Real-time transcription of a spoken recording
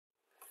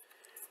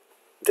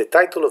The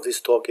title of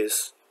this talk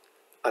is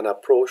An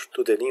Approach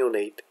to the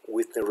Neonate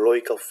with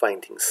Neurological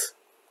Findings.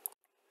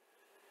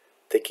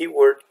 The key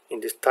word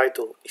in this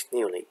title is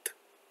neonate.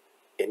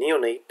 A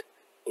neonate,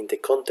 in the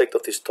context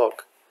of this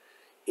talk,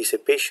 is a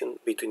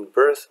patient between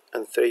birth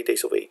and 30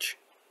 days of age.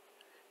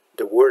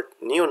 The word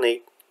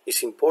neonate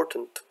is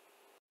important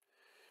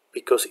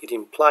because it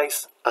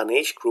implies an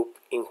age group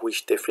in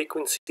which the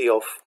frequency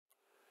of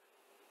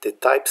the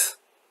types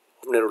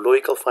of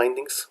neurological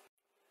findings,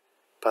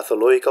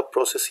 pathological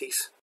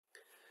processes,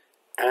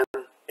 and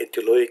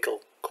etiological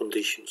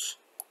conditions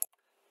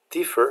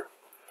differ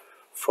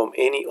from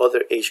any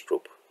other age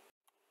group.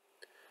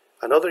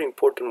 Another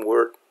important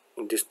word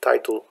in this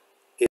title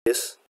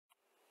is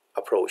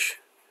approach.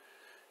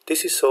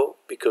 This is so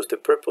because the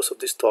purpose of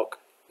this talk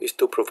is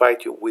to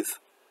provide you with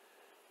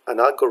an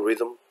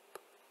algorithm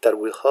that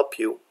will help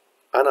you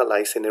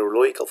analyze a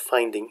neurological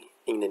finding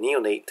in a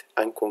neonate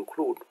and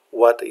conclude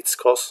what its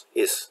cause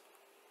is.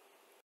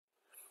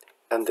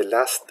 And the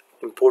last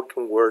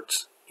important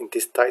words in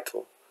this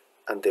title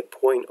and the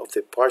point of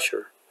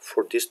departure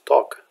for this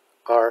talk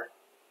are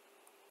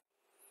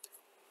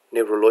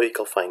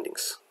neurological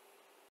findings.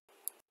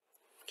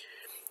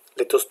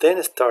 Let us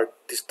then start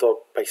this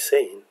talk by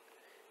saying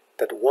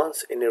that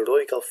once a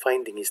neurological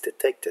finding is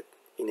detected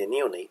in a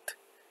neonate,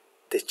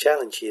 the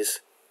challenge is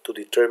to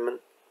determine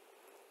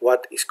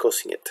what is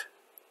causing it.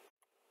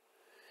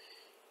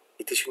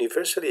 It is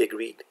universally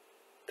agreed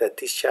that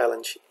this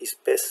challenge is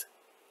best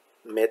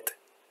met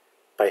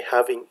by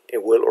having a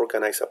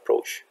well-organized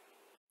approach.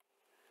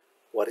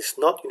 What is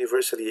not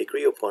universally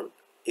agreed upon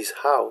is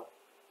how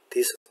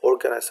this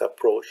organized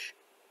approach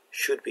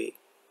should be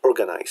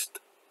organized.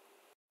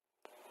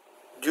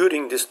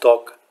 During this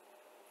talk,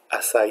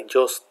 as I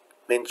just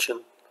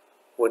mentioned,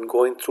 when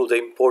going through the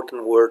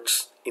important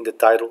words in the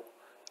title,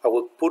 I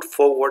will put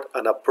forward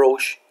an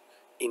approach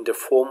in the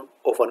form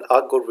of an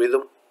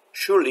algorithm,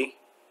 surely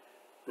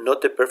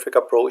not the perfect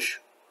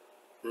approach,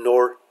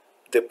 nor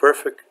the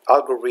perfect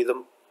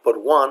algorithm,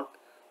 but one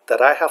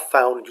that I have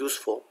found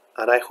useful,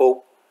 and I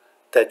hope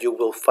that you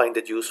will find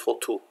it useful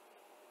too.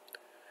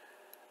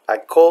 I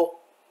call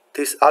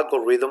this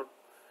algorithm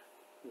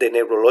the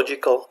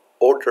neurological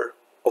order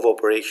of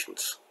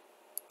operations.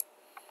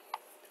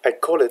 I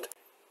call it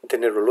the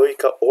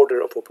neurological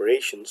order of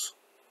operations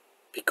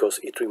because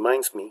it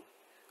reminds me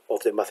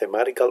of the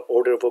mathematical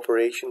order of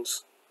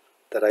operations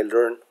that I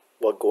learned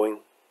while going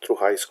through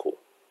high school.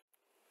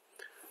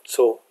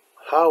 So,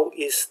 how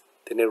is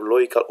the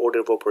neurological order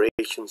of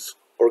operations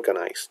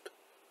organized?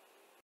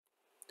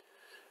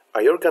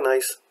 I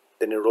organize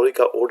the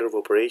neurological order of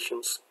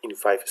operations in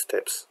 5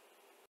 steps.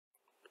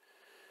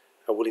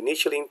 I will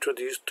initially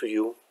introduce to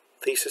you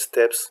these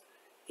steps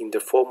in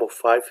the form of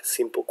 5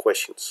 simple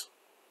questions.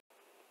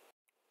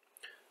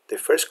 The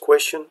first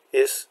question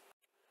is,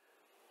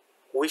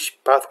 which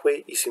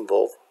pathway is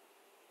involved?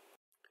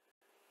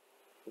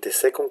 The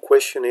second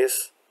question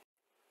is,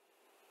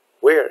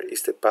 where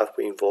is the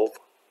pathway involved?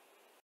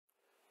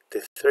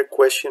 The third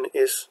question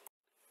is,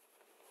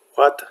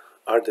 what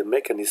are the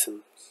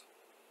mechanisms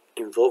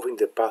involving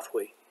the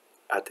pathway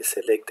at the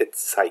selected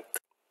site?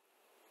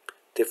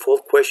 The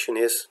fourth question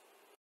is,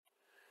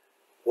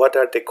 what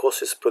are the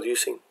causes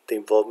producing the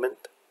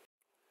involvement?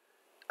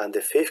 And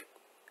the fifth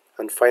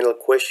and final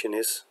question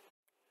is,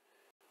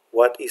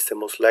 what is the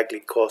most likely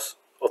cause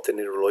of the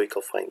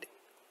neurological finding?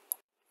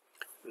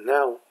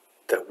 Now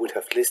that we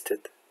have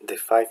listed the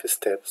 5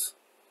 steps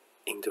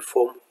in the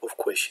form of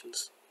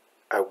questions,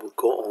 I will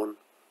go on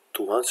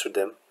to answer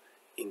them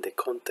in the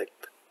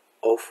context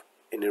of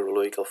a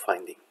neurological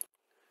finding.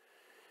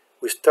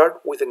 We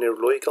start with a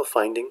neurological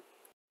finding.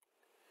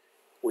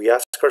 We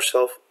ask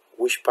ourselves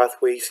which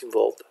pathway is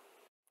involved.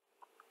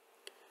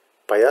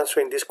 By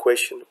answering this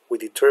question, we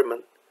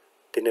determine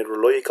the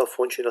neurological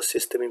functional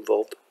system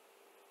involved.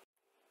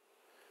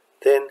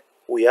 Then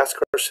we ask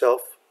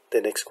ourselves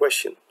the next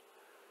question: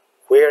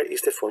 where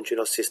is the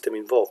functional system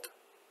involved?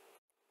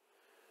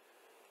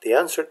 The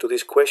answer to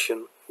this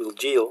question will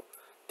yield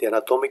the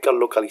anatomical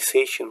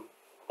localization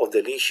of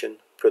the lesion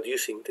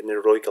producing the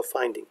neurological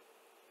finding.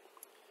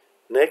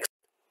 Next,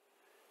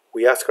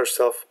 we ask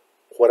ourselves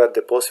what are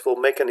the possible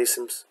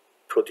mechanisms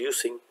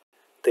producing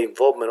the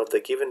involvement of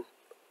the given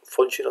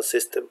functional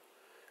system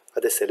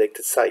at the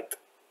selected site.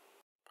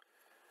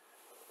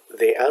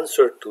 The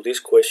answer to this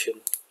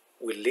question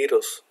will lead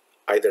us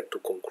either to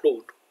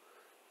conclude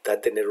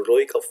that the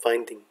neurological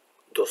finding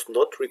does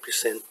not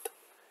represent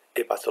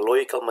a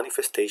pathological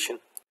manifestation,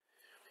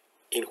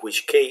 in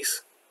which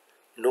case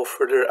no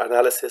further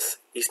analysis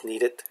is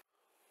needed,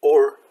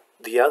 or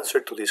the answer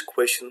to this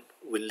question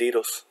will lead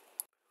us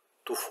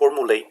to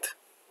formulate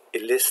a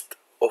list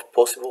of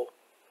possible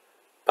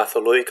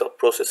pathological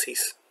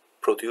processes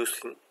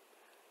producing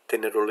the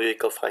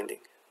neurological finding.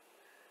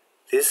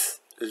 This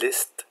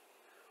list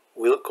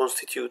will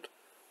constitute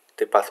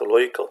the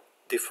pathological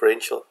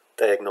differential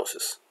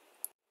diagnosis.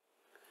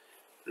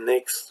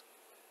 Next,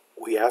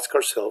 we ask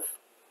ourselves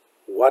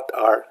what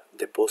are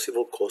the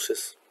possible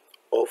causes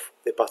of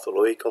the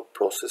pathological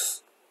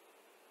process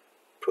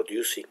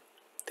producing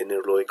the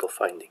neurological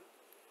finding?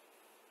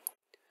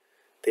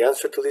 The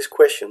answer to this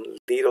question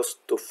leads us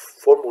to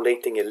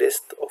formulating a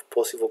list of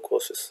possible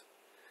causes.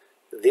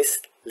 This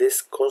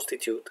list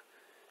constitutes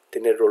the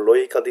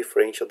neurological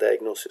differential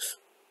diagnosis.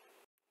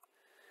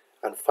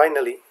 And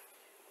finally,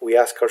 we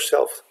ask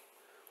ourselves,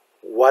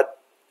 what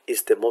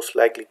is the most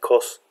likely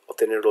cause of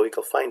the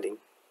neurological finding?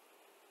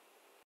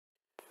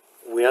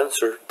 We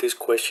answer this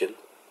question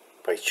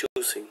by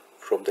choosing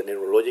from the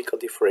neurological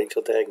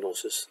differential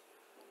diagnosis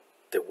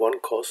the one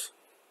cause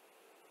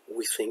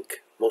we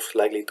think most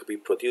likely to be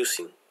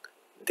producing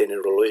the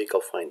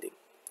neurological finding.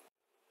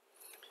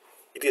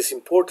 It is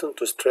important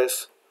to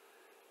stress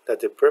that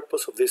the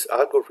purpose of this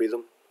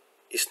algorithm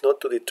is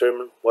not to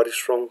determine what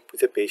is wrong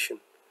with the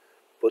patient,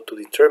 but to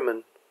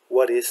determine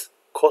what is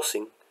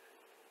causing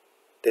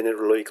the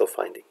neurological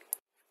finding.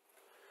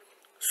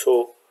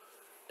 So,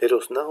 let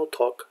us now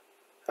talk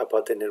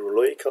about the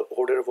neurological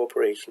order of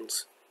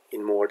operations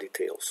in more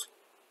details.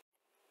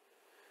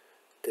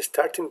 The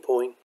starting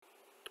point,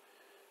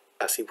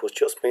 as it was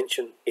just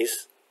mentioned,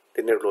 is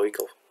the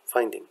neurological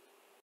finding.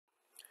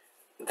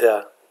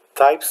 The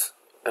types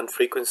and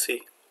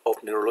frequency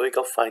of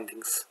neurological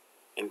findings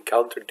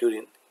encountered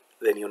during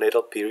the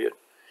neonatal period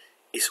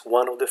is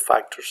one of the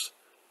factors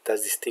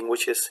that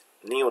distinguishes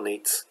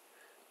neonates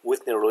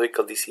with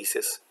neurological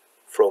diseases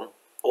from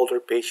older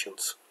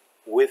patients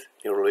with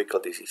neurological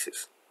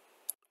diseases.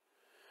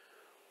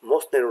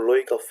 Most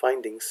neurological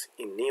findings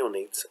in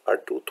neonates are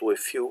due to a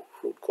few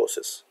root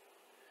causes.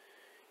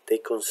 They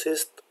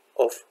consist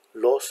of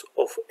loss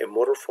of a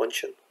motor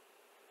function,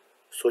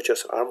 such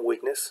as arm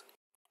weakness,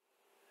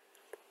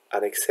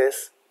 an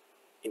excess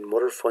in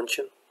motor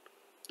function,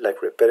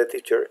 like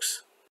repetitive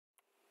jerks,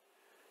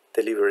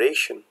 the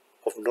liberation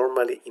of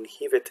normally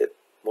inhibited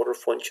motor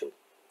function,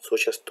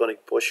 such as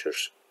tonic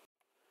postures,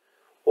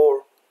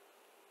 or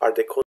are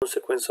the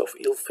consequence of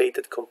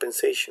ill-fated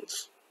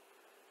compensations,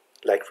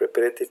 like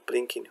repetitive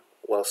blinking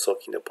while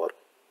sucking a bottle.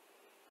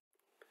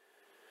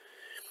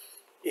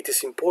 It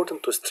is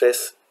important to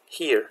stress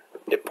here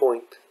a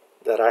point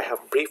that I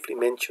have briefly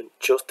mentioned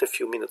just a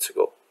few minutes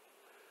ago,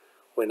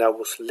 when I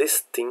was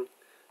listing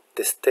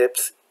the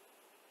steps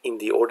in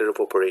the order of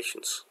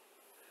operations.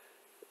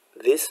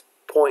 This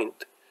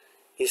point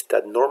is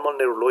that normal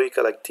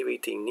neurological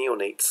activity in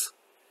neonates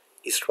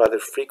is rather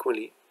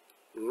frequently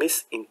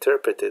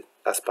misinterpreted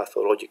as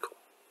pathological.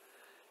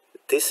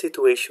 This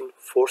situation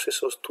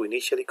forces us to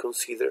initially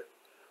consider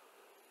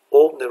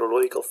all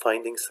neurological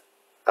findings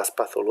as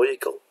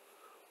pathological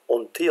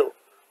until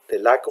the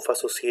lack of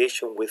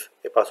association with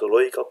a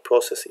pathological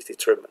process is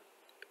determined.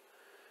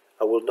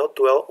 I will not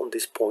dwell on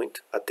this point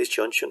at this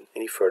junction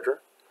any further,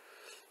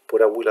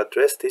 but I will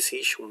address this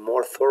issue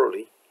more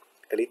thoroughly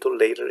a little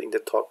later in the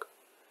talk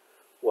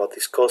while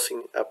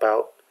discussing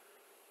about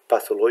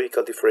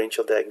pathological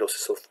differential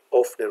diagnosis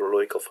of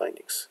neurological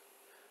findings.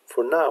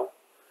 For now,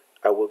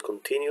 I will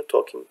continue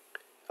talking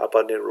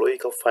about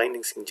neurological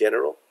findings in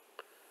general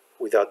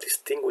without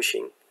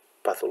distinguishing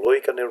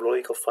pathological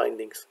neurological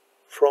findings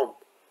from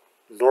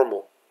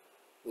normal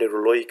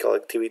neurological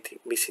activity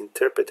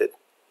misinterpreted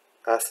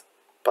as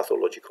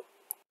pathological.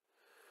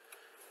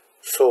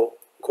 So,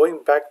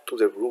 going back to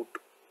the root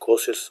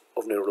causes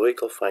of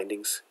neurological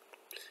findings,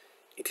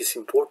 it is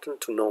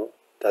important to know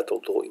that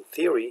although in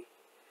theory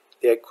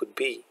there could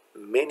be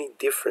many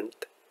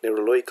different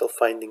neurological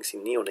findings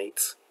in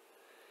neonates,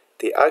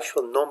 the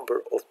actual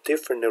number of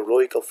different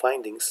neurological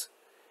findings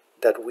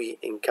that we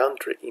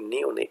encounter in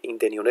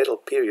the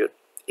neonatal period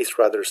is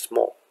rather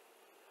small.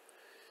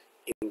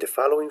 In the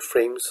following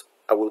frames,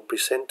 I will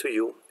present to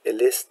you a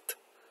list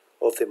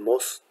of the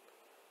most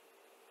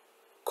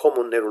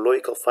common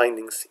neurological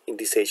findings in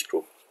this age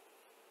group.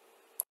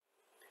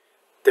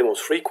 The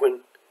most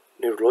frequent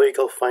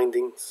neurological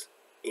findings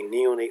in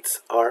neonates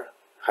are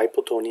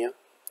hypotonia,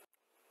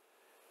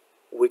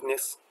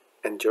 weakness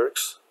and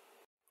jerks,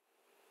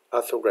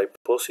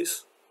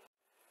 arthrogryposis.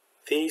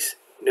 These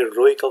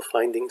neurological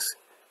findings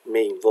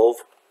may involve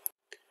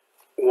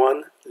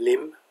one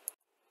limb,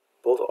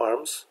 both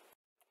arms,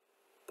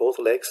 both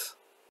legs,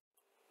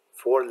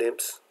 four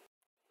limbs,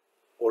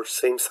 or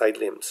same-side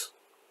limbs.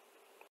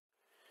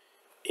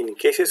 In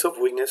cases of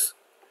weakness,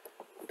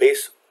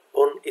 based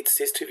on its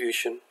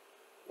distribution,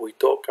 we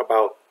talk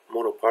about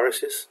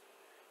monoparesis,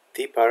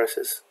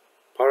 diparesis,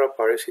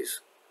 paraparesis,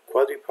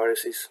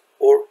 quadriparesis,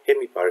 or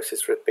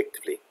hemiparesis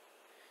respectively.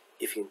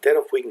 If instead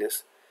of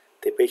weakness,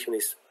 the patient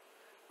is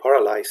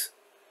paralyzed,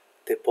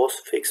 the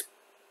post-fixed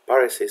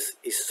paresis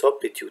is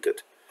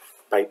substituted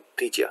by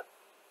pygia.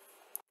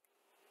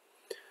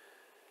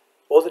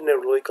 Other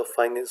neurological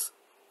findings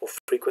of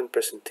frequent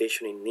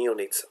presentation in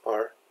neonates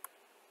are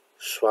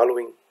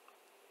swallowing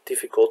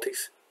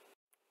difficulties,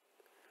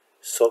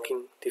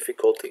 sucking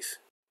difficulties,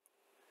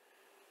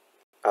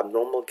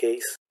 abnormal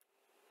gaze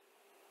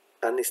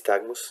and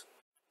nystagmus,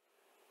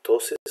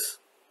 ptosis,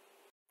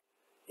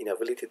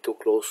 inability to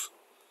close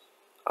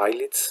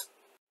eyelids,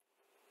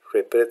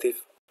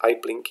 repetitive eye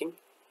blinking,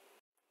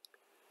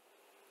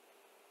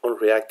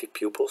 unreactive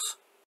pupils,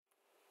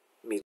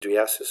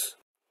 mydriasis,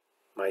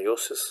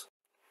 miosis,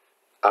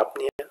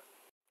 apnea,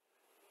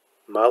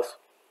 mouth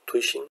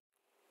twitching,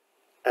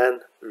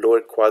 and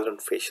lower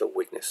quadrant facial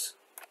weakness.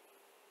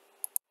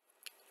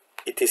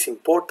 It is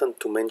important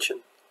to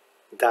mention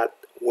that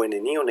when a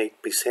neonate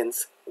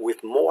presents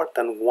with more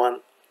than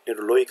one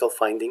neurological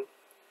finding,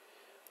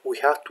 we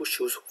have to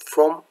choose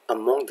from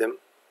among them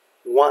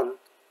one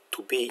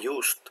to be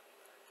used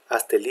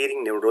as the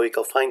leading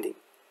neurological finding.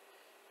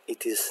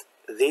 It is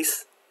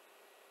this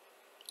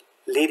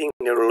leading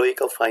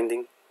neurological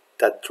finding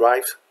that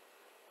drives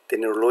the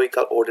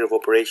neurological order of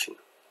operation.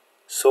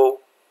 So,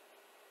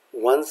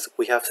 once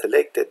we have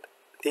selected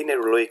the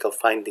neurological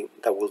finding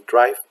that will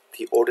drive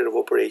the order of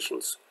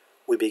operations,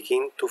 we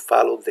begin to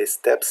follow the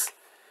steps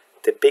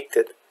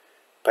depicted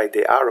by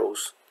the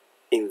arrows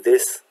in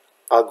this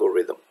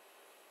algorithm.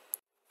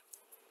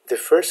 The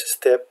first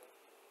step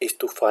is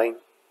to find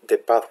the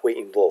pathway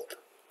involved.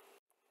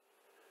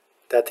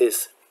 That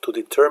is, to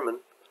determine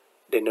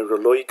the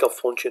neurological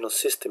functional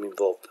system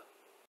involved.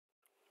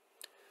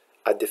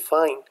 I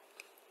define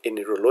a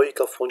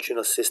neurological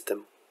functional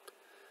system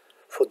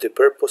for the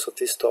purpose of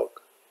this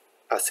talk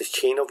as a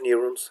chain of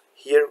neurons,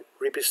 here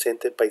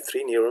represented by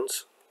 3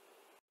 neurons,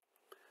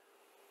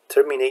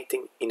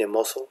 terminating in a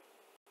muscle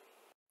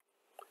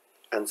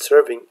and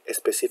serving a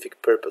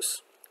specific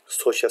purpose,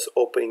 such as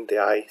opening the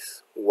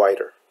eyes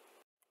wider.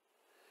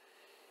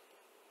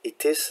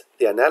 It is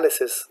the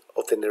analysis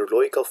of the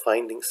neurological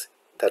findings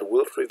that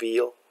will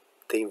reveal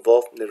the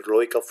involved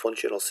neurological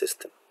functional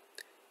system.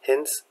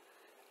 Hence,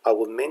 I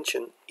will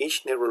mention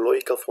each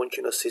neurological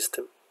functional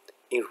system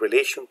in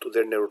relation to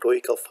their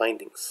neurological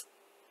findings.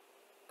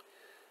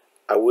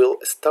 I will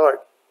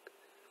start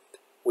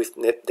with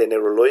the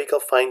neurological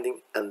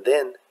finding and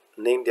then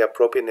name the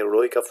appropriate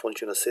neurological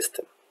functional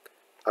system.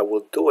 I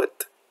will do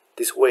it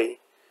this way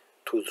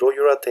to draw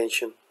your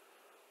attention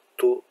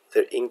to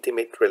their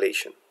intimate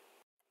relation.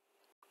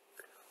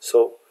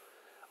 So,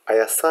 I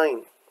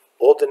assign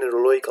all the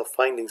neurological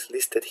findings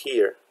listed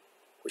here,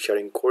 which I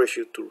encourage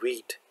you to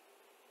read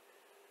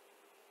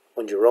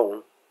on your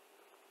own,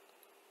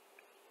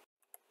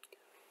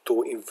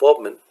 to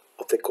involvement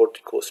of the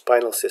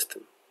corticospinal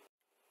system.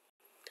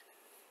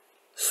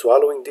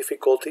 Swallowing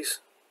difficulties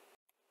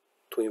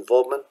to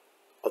involvement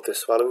of the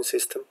swallowing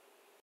system.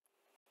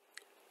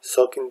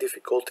 Sucking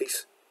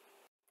difficulties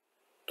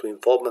to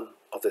involvement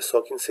of the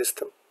sucking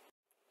system.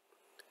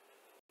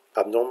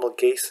 Abnormal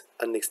gaze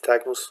and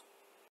nystagmus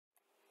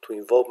to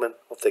involvement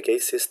of the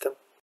gaze system.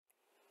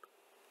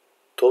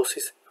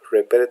 Ptosis,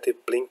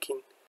 repetitive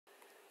blinking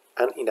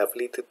and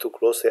inability to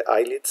close the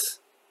eyelids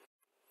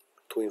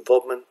to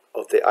involvement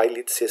of the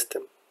eyelid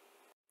system.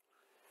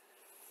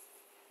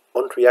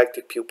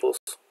 Unreactive pupils,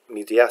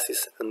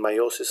 mydriasis and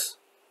meiosis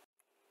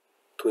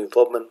to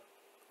involvement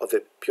of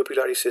the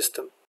pupillary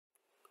system.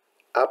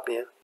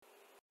 Apnea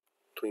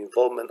to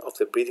involvement of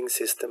the breathing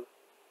system.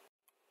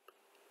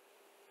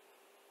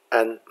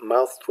 And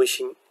mouth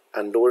twitching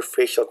and lower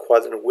facial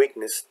quadrant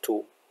weakness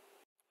to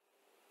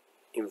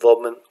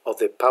involvement of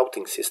the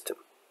pouting system.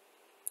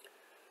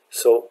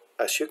 So,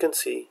 as you can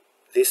see,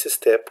 this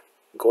step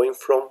going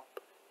from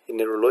a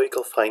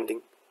neurological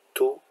finding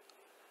to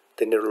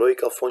the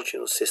neurological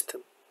functional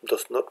system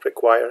does not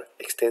require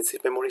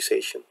extensive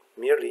memorization,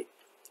 merely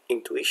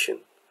intuition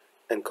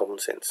and common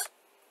sense.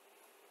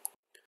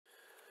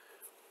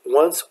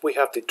 Once we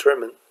have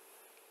determined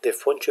the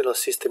functional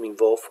system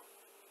involved,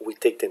 we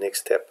take the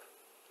next step.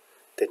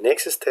 The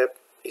next step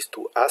is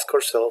to ask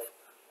ourselves,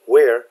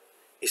 where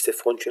is the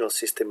functional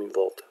system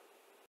involved?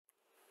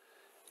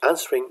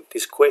 Answering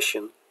this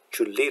question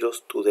should lead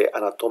us to the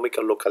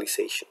anatomical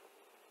localization.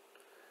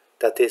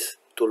 That is,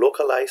 to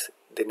localize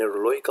the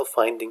neurological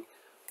finding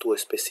to a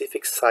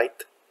specific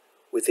site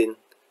within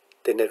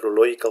the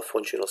neurological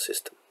functional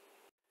system.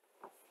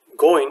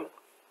 Going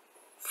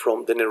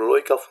from the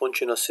neurological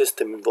functional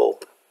system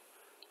involved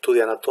to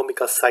the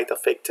anatomical site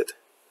affected,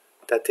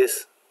 that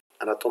is,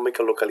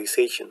 anatomical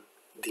localization,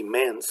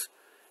 demands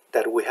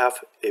that we have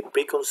a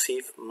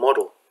preconceived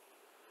model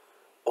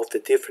of the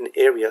different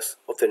areas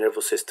of the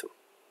nervous system.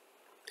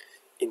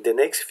 In the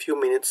next few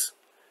minutes,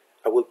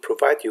 I will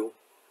provide you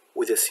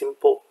with a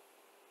simple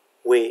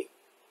way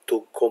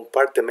to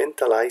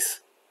compartmentalize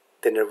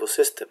the nervous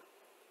system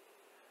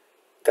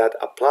that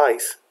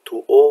applies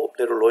to all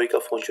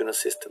neurological functional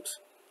systems.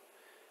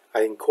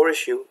 I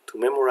encourage you to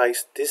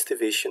memorize this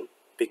division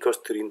because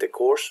during the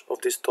course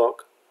of this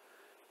talk,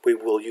 we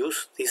will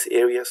use these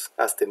areas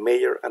as the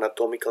major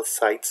anatomical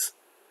sites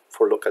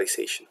for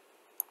localization.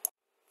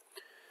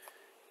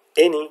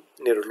 Any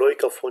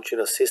neurological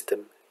functional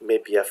system may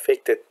be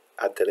affected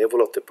at the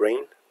level of the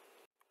brain.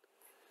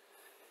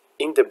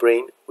 In the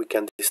brain, we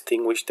can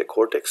distinguish the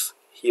cortex,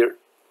 here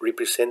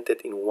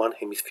represented in one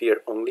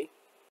hemisphere only,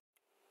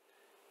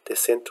 the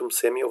centrum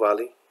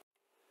semiovale,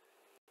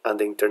 and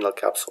the internal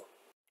capsule.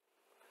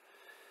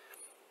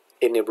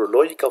 A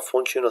neurological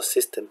functional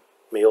system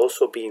may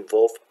also be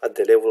involved at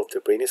the level of the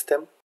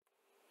brainstem.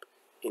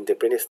 In the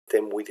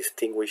brainstem, we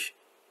distinguish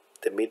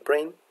the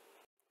midbrain,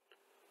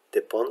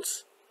 the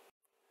pons,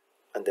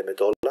 and the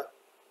medulla.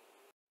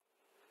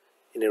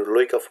 In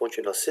neurological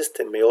functional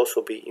system may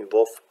also be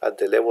involved at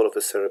the level of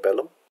the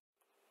cerebellum,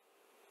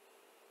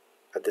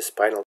 at the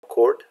spinal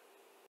cord,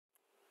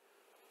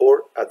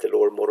 or at the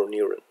lower motor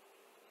neuron.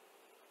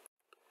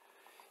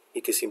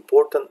 It is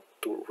important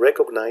to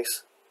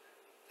recognize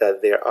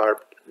that there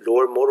are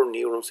lower motor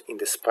neurons in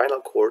the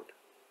spinal cord.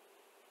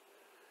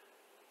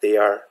 They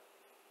are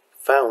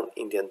found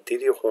in the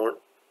anterior horn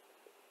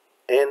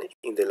and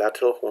in the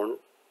lateral horn,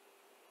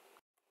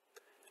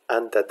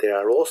 and that there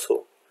are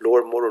also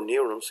lower motor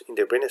neurons in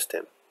the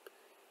brainstem.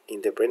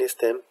 In the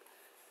brainstem,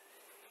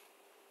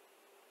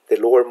 the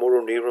lower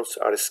motor neurons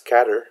are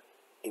scattered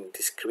in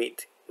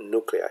discrete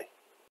nuclei.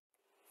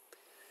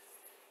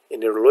 A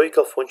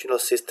neurological functional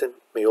system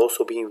may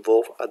also be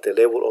involved at the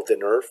level of the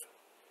nerve,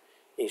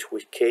 in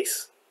which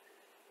case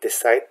the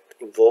site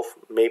involved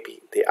may be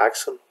the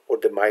axon or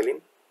the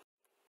myelin.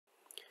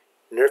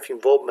 Nerve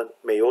involvement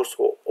may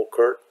also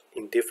occur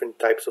in different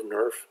types of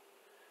nerve.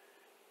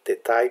 The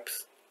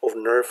types of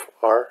nerve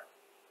are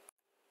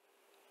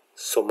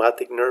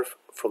somatic nerve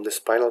from the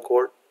spinal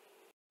cord,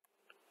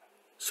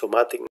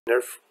 somatic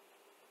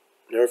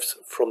nerves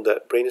from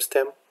the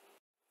brainstem.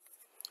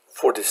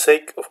 For the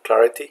sake of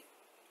clarity,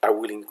 I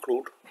will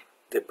include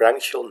the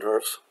branchial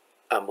nerves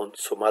among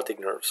somatic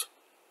nerves.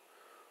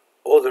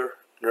 Other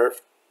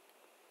nerve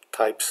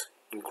types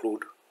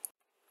include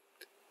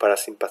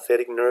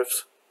parasympathetic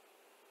nerves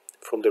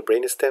from the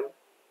brainstem,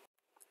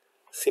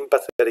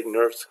 sympathetic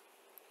nerves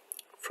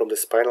from the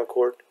spinal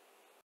cord,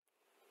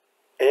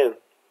 and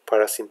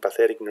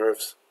parasympathetic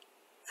nerves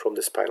from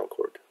the spinal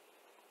cord.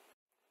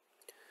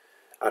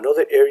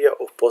 Another area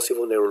of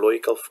possible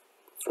neurological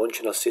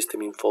functional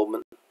system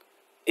involvement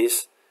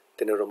is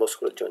the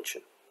neuromuscular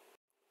junction.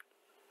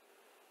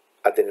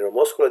 At the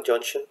neuromuscular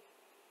junction,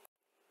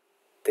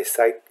 the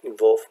site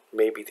involved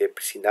may be the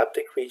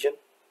presynaptic region,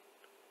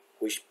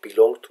 which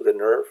belongs to the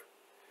nerve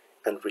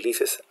and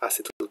releases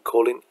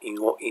acetylcholine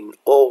in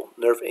all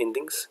nerve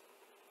endings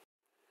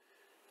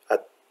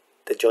at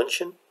the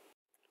junction,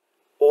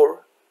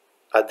 or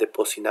at the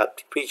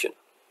postsynaptic region,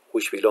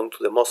 which belongs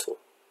to the muscle.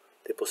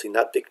 The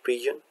postsynaptic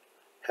region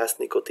has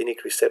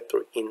nicotinic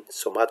receptor in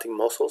somatic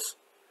muscles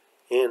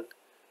and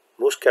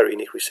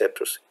muscarinic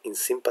receptors in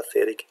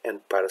sympathetic and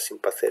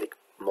parasympathetic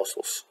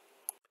muscles.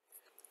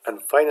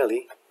 And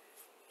finally,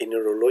 a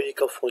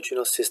neurological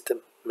functional system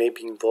may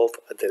be involved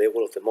at the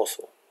level of the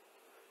muscle.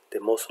 The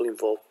muscle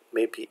involved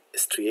may be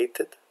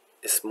striated,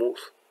 smooth,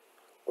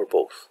 or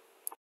both.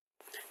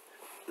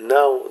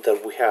 Now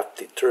that we have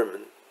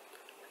determined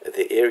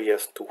the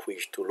areas to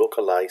which to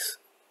localize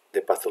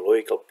the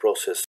pathological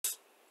process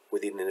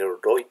within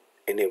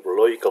a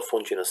neurological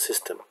functional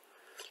system,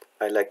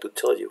 I'd like to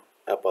tell you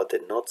about the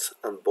nuts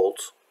and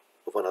bolts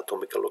of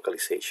anatomical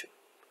localization.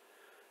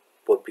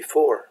 But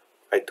before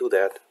I do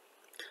that,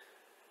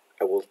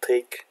 I will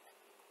take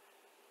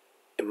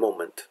a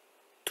moment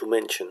to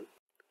mention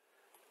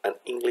an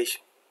English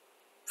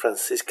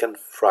Franciscan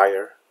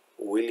friar,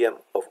 William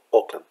of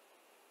Ockham.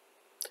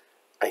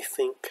 I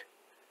think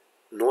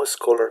no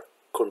scholar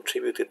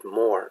contributed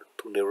more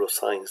to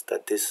neuroscience than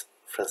this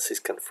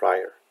Franciscan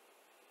friar.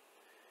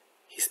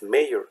 His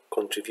major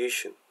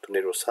contribution to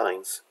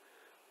neuroscience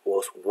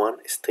was one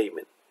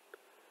statement: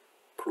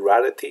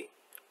 plurality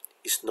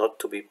is not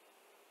to be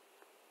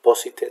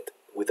posited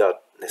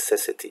without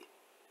necessity.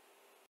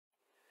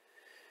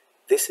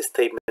 This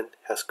statement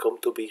has come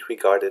to be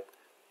regarded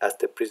as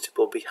the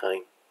principle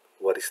behind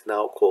what is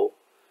now called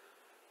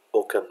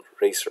Occam's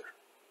razor.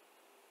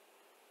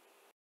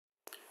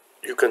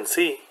 You can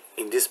see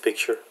in this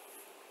picture,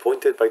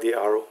 pointed by the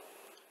arrow,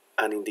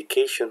 an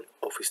indication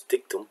of his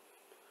dictum,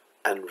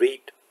 and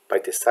read by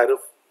the side of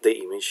the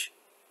image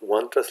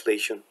one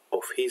translation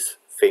of his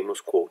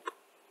famous quote.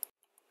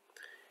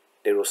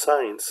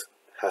 Neuroscience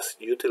has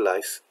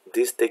utilized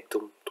this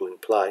dictum to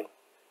imply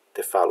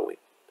the following: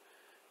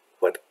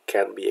 what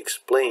can be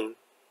explained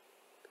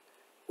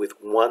with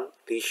one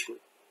lesion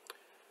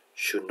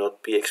should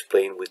not be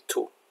explained with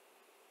two,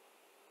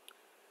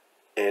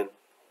 and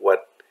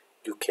what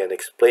you can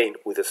explain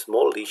with a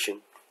small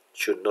lesion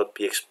should not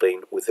be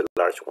explained with a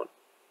large one.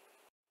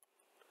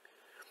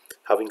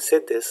 Having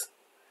said this,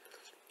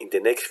 in the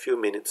next few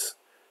minutes,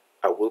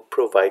 I will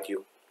provide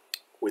you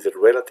with a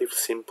relatively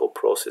simple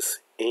process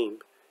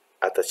aimed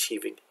at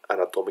achieving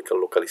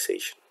anatomical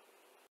localization.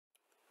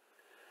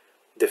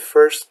 The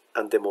first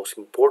and the most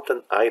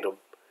important item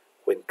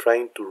when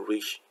trying to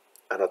reach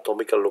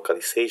anatomical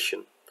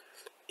localization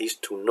is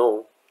to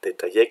know the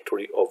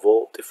trajectory of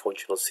all the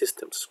functional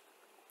systems.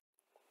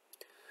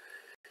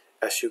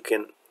 As you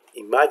can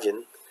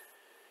imagine,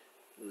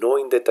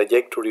 knowing the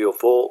trajectory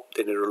of all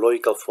the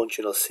neurological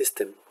functional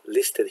system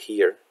listed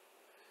here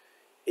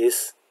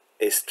is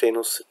a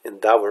strenuous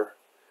endeavor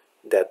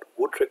that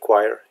would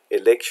require a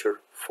lecture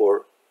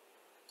for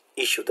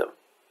each of them.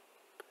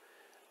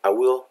 I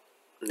will,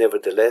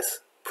 nevertheless,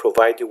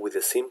 provide you with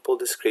a simple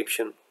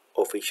description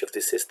of each of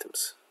the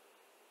systems.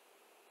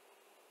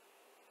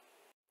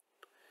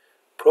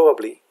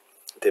 Probably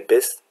the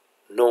best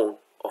known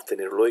of the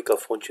neurological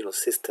functional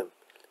system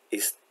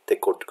is the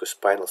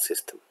corticospinal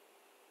system.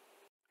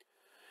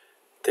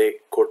 The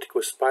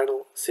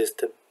corticospinal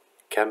system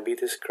can be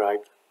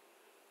described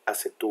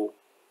as a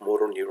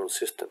two-motor neuron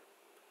system.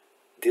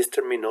 This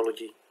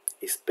terminology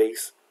is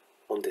based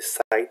on the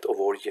site of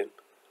origin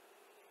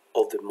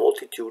of the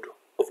multitude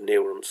of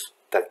neurons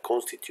that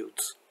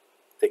constitutes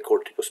the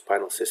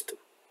corticospinal system.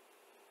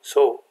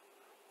 So,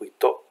 we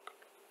talk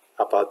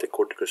about the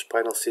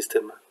corticospinal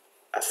system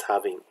as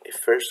having a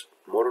first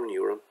motor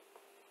neuron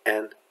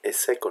and a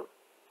second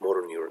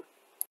motor neuron.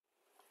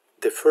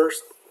 The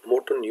first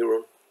motor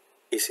neuron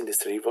is in the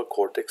cerebral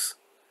cortex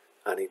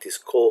and it is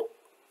called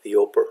the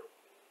upper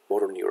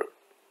motor neuron.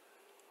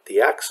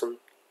 The axon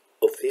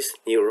of this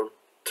neuron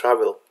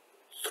travels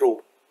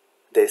through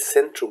the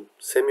centrum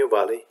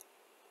semiovale,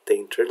 the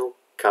internal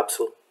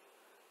capsule,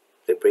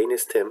 the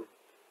brainstem,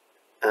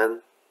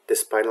 and the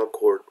spinal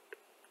cord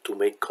to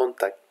make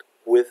contact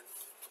with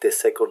the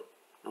second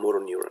motor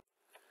neuron.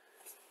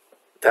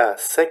 The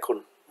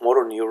second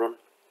motor neuron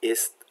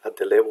is at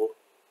the level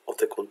of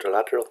the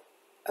contralateral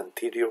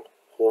anterior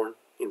horn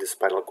in the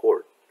spinal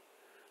cord.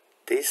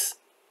 This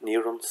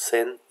neuron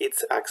sends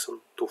its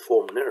axon to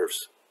form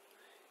nerves.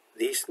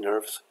 These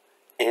nerves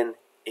end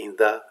in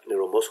the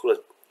neuromuscular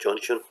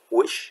junction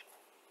which,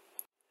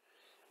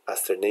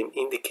 as their name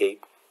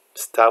indicates,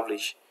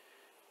 establish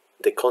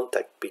the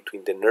contact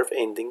between the nerve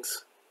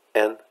endings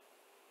and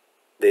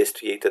the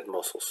striated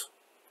muscles.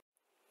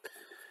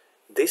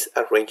 This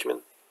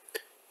arrangement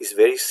is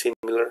very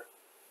similar,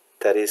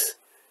 that is,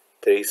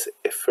 there is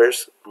a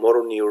first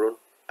motor neuron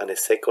and a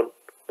second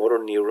motor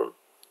neuron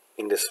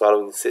in the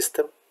swallowing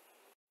system,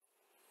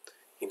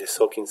 in the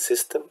sucking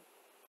system,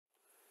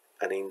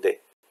 and in the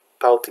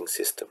pouting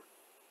system.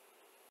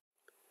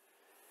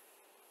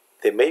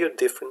 The major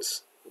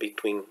difference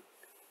between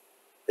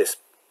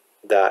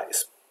the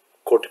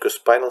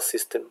corticospinal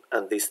system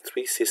and these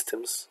three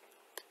systems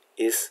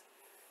is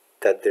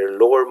that their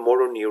lower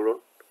motor neuron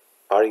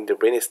are in the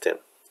brainstem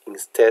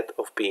instead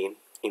of being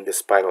in the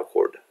spinal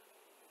cord.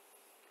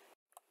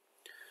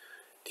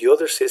 The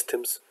other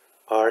systems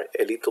are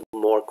a little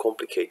more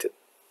complicated.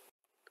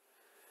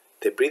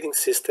 The breathing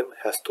system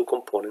has two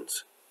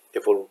components, a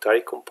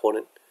voluntary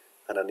component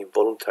and an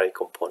involuntary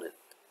component.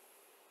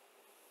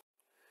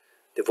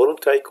 The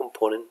voluntary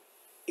component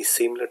is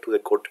similar to the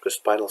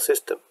corticospinal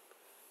system,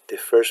 the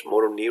first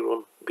motor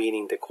neuron being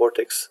in the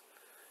cortex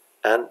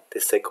and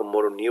the second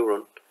motor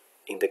neuron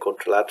in the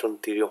contralateral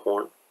anterior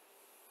horn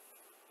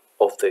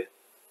of the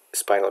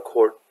spinal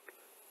cord,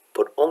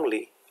 but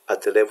only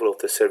at the level of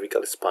the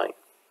cervical spine.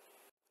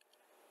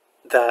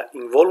 The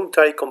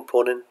involuntary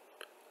component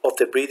of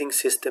the breathing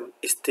system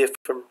is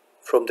different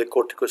from the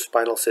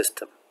corticospinal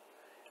system.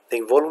 The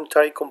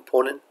involuntary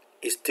component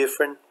is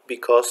different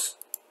because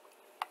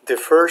the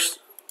first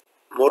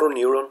motor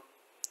neuron,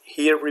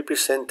 here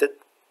represented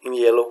in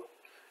yellow,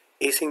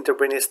 is in the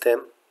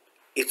brainstem.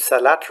 It's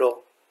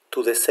lateral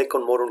to the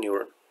second motor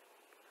neuron.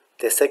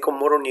 The second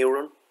motor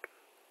neuron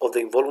of the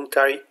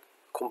involuntary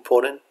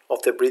component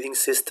of the breathing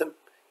system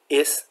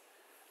is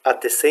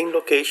at the same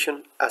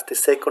location as the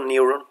second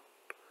neuron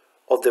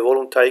of the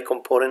voluntary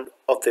component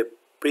of the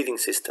breathing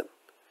system,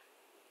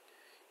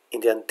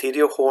 in the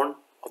anterior horn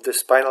of the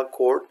spinal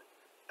cord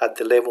at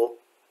the level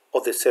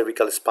of the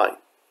cervical spine.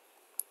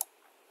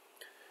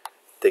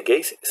 The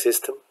gaze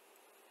system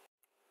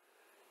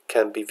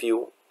can be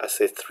viewed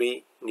as a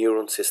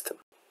three-neuron system.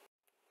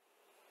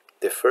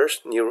 The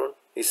first neuron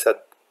is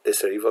at the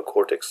cerebral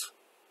cortex.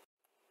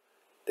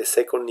 The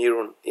second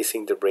neuron is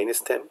in the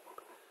brainstem.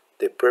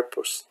 The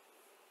purpose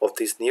of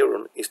this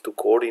neuron is to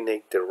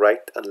coordinate the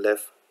right and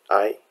left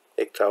eye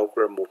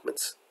extraocular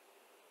movements.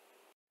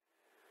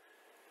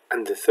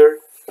 And the third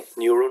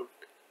neuron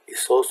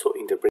is also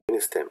in the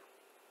brainstem.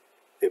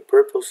 The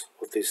purpose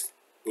of this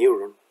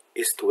neuron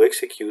is to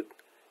execute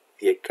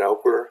the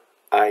extraocular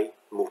eye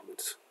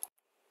movements.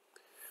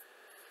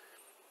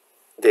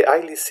 The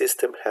eyelid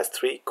system has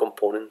three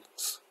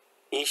components,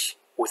 each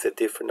with a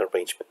different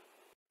arrangement.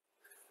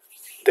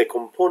 The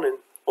component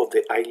of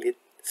the eyelid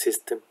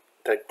system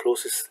that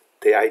closes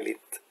the eyelid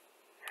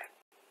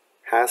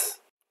has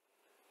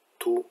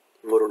two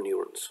motor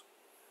neurons.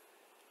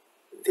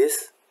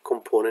 This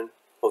component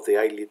of the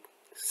eyelid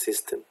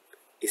system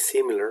is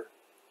similar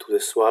to the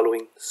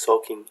swallowing,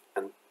 sucking,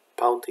 and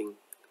pouting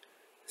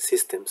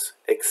systems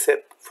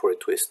except for a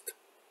twist.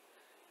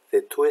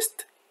 The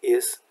twist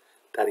is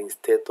that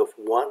instead of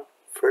one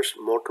first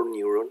motor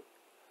neuron,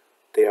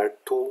 there are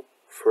two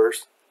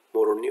first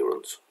motor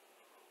neurons,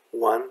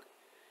 one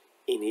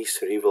in each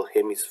cerebral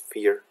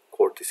hemisphere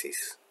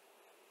cortices.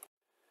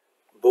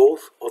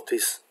 Both of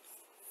these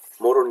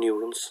motor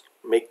neurons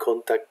make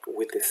contact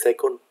with the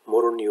second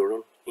motor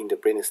neuron in the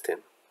brainstem.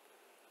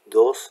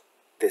 Thus,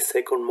 the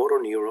second motor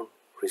neuron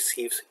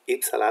receives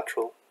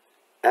ipsilateral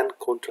and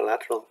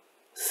contralateral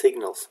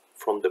signals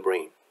from the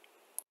brain.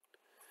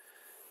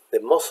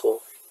 The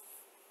muscle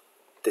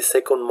the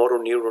second motor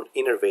neuron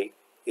innervate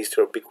is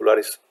the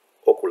orbicularis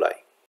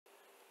oculi.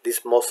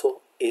 This muscle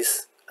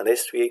is an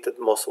striated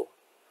muscle.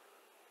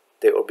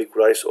 The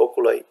orbicularis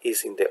oculi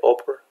is in the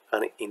upper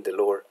and in the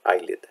lower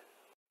eyelid.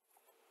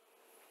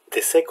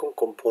 The second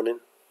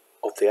component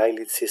of the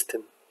eyelid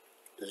system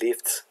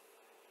lifts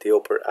the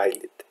upper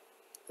eyelid.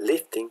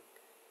 Lifting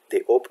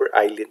the upper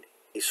eyelid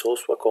is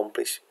also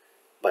accomplished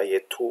by a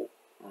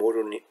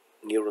two-motor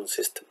neuron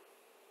system,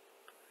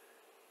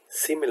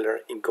 similar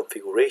in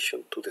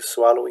configuration to the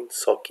swallowing,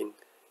 sucking,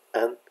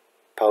 and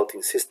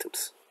pouting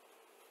systems.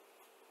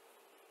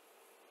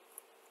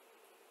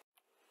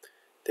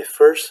 The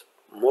first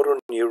motor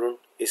neuron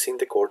is in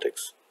the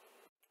cortex.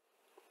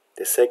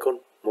 The second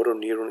motor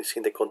neuron is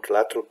in the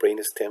contralateral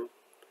brainstem.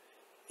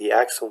 The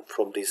axon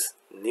from this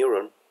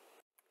neuron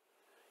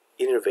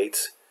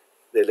innervates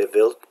the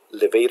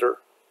levator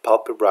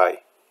palpebrae.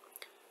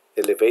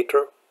 The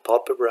levator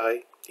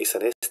palpebrae is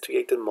an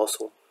striated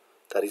muscle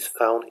that is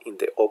found in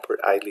the upper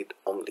eyelid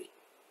only.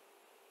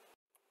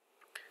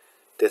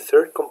 The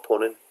third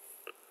component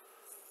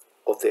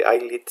of the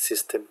eyelid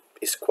system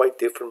is quite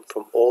different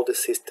from all the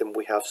system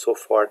we have so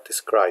far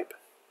described.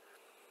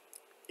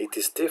 It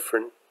is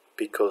different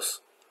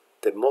because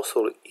the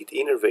muscle it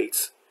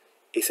innervates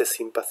is a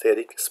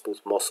sympathetic smooth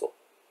muscle.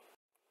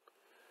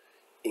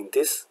 In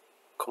this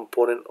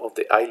component of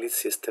the eyelid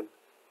system,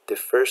 the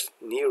first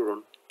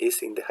neuron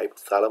is in the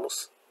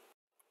hypothalamus.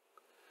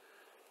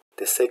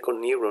 The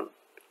second neuron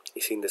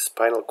is in the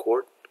spinal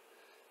cord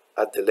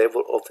at the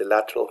level of the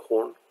lateral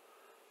horn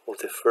of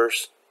the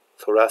first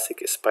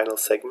thoracic spinal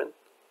segment.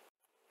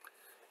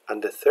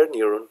 And the third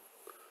neuron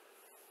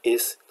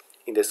is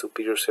in the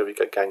superior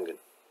cervical ganglion.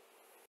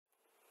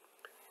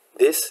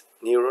 This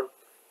neuron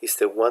is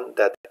the one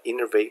that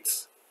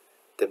innervates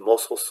the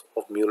muscles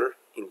of Mueller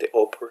in the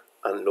upper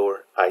and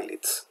lower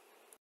eyelids.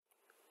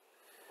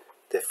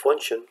 The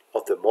function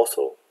of the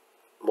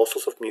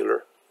muscles of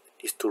Mueller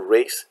is to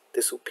raise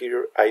the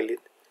superior eyelid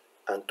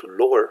and to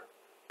lower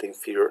the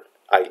inferior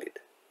eyelid,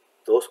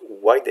 thus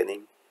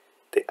widening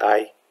the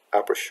eye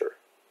aperture.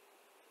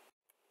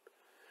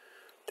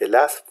 The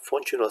last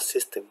functional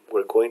system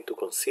we're going to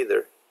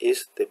consider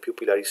is the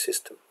pupillary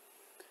system.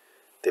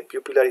 The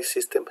pupillary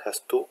system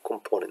has two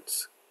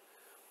components,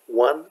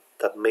 one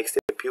that makes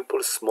the pupil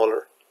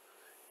smaller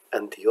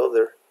and the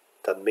other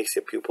that makes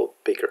the pupil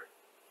bigger.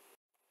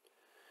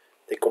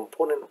 The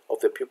component of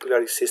the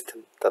pupillary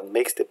system that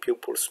makes the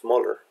pupil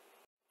smaller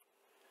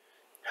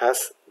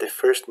has the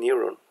first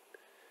neuron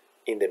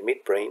in the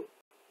midbrain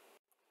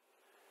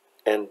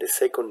and the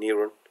second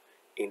neuron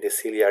in the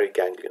ciliary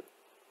ganglion.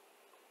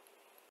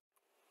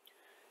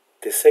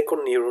 The second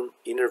neuron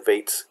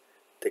innervates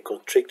the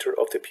constrictor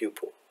of the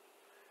pupil.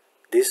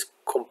 This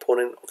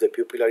component of the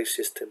pupillary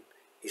system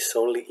is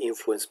only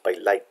influenced by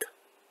light.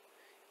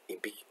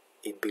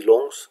 It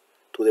belongs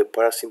to the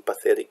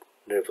parasympathetic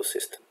nervous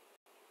system.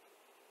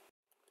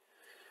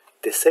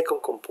 The second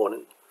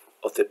component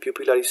of the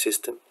pupillary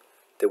system,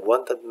 the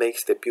one that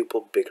makes the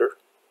pupil bigger,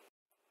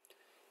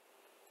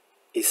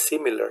 is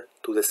similar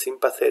to the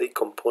sympathetic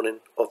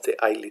component of the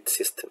eyelid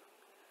system,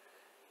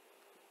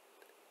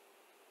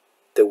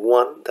 the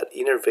one that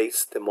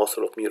innervates the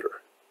muscle of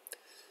Mueller.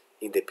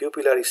 In the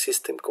pupillary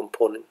system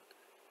component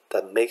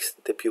that makes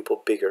the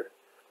pupil bigger,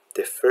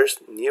 the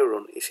first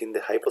neuron is in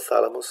the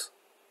hypothalamus,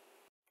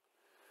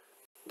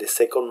 the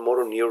second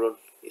motor neuron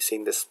is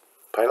in the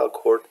spinal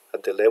cord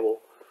at the level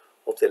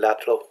of the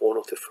lateral horn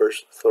of the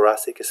first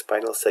thoracic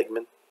spinal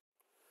segment,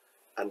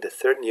 and the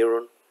third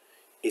neuron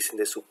is in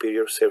the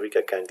superior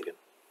cervical ganglion.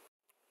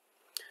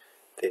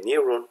 The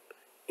neuron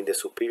in the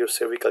superior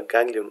cervical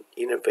ganglion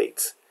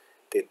innervates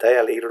the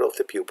dilator of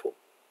the pupil.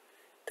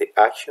 The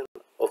action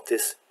of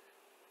this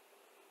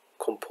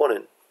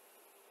component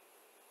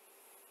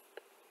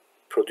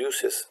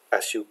produces,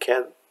 as you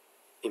can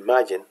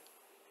imagine,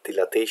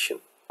 dilatation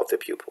of the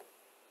pupil.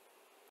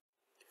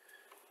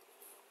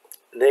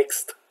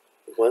 Next,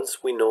 once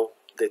we know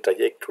the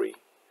trajectory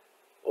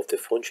of the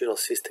functional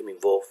system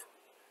involved,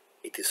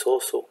 it is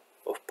also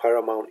of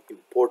paramount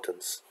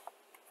importance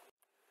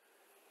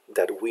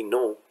that we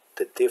know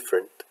the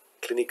different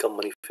clinical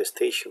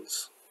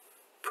manifestations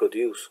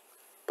produced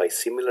by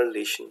similar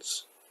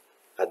lesions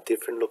at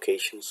different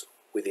locations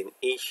within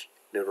each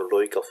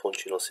neurological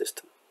functional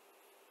system.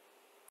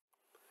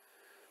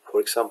 For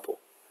example,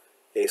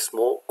 a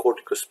small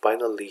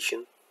corticospinal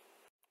lesion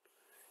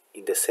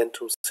in the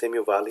centrum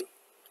semiovale,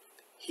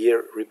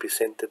 here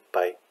represented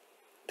by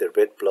the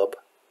red blob,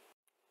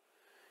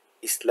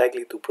 is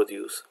likely to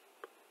produce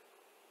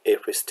a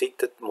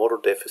restricted motor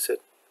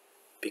deficit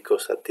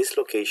because at this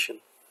location,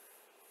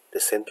 the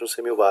centrum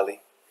semiovale,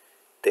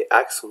 the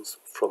axons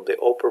from the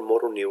upper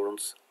motor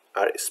neurons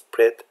are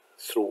spread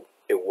through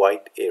a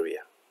wide area.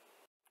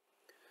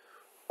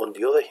 On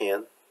the other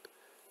hand,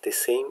 the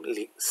same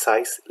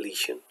size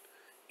lesion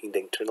in the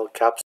internal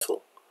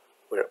capsule,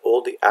 where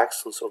all the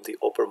axons of the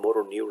upper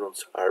motor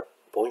neurons are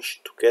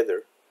bunched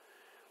together,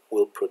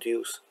 will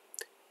produce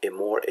a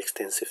more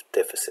extensive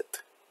deficit.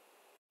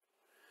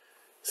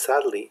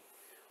 Sadly,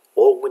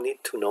 all we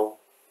need to know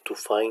to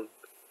find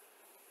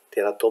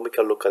the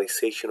anatomical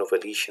localization of a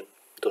lesion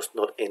does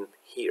not end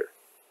here.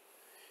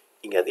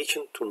 In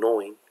addition to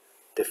knowing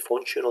the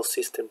functional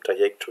system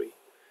trajectory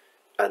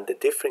and the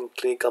different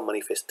clinical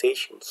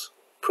manifestations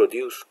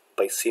produced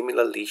by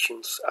similar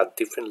lesions at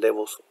different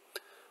levels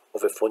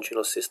of a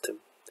functional system,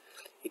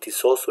 it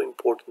is also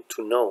important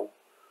to know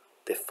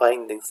the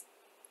findings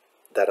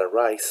that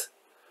arise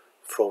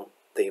from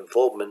the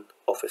involvement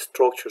of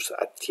structures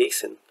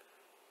adjacent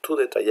to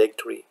the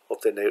trajectory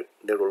of the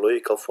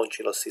neurological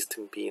functional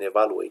system being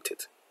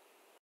evaluated.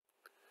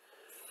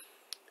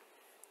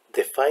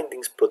 The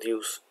findings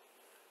produced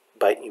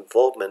by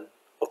involvement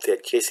of the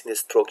adjacent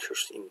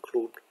structures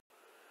include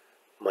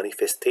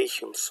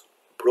manifestations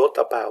brought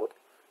about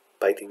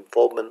by the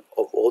involvement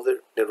of other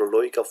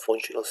neurological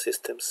functional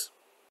systems.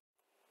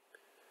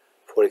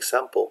 For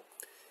example,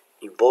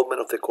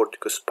 involvement of the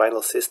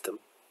corticospinal system,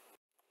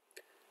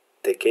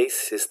 the gaze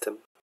system,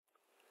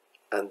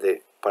 and the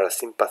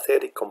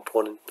parasympathetic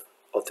component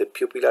of the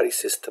pupillary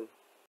system,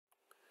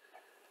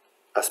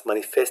 as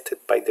manifested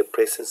by the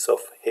presence of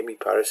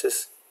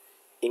hemiparesis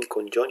in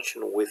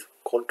conjunction with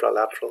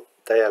contralateral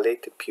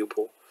dilated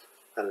pupil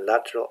and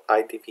lateral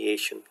eye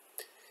deviation,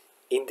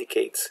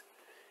 indicates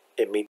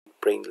a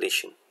midbrain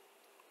lesion.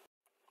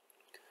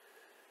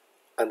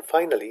 And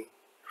finally,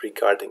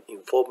 regarding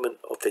involvement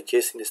of the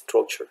adjacent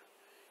structure,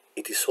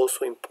 it is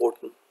also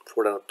important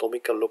for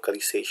anatomical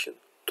localization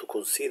to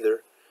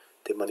consider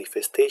the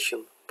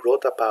manifestation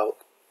brought about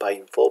by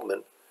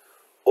involvement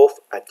of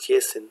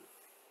adjacent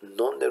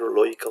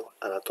non-neurological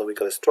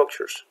anatomical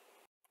structures.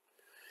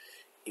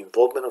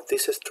 Involvement of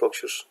these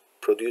structures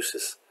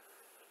produces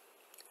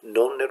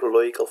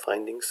non-neurological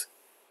findings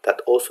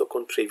that also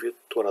contribute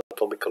to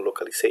anatomical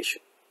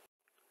localization.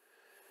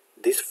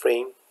 This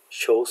frame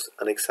shows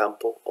an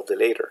example of the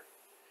latter.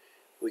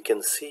 We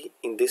can see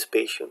in this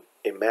patient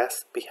a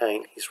mass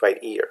behind his right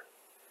ear.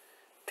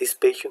 This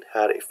patient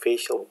had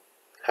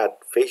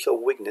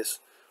facial weakness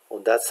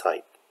on that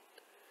side.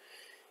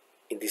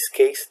 In this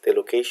case, the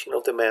location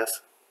of the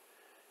mass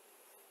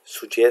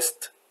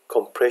suggests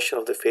compression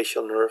of the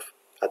facial nerve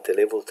at the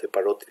level of the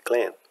parotid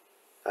gland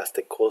as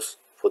the cause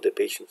for the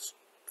patient's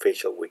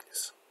facial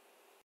weakness.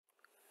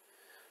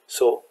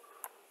 So,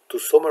 to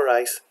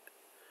summarize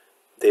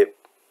the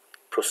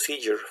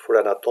procedure for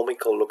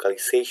anatomical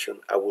localization,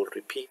 I will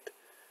repeat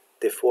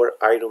the 4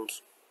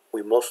 items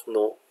we must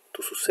know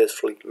to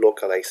successfully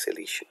localize a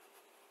lesion.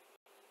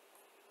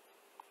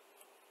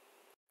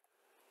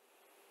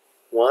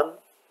 1.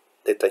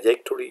 The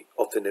trajectory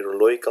of the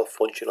neurological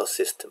functional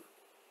system.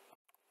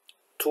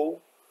 2.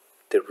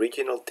 The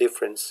regional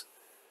difference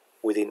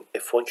within a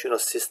functional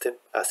system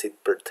as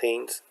it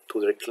pertains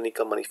to their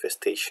clinical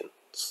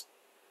manifestations.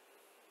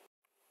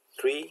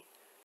 3.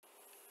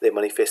 The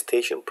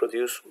manifestation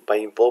produced by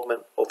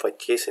involvement of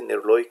adjacent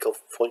neurological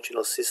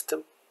functional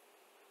system.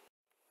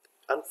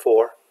 And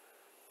 4.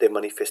 The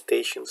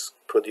manifestations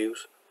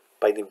produced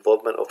by the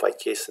involvement of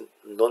adjacent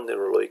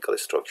non-neurological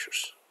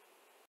structures.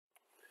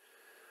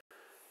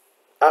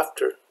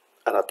 After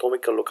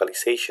anatomical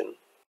localization,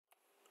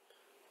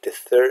 the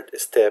third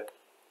step,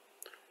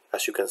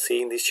 as you can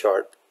see in this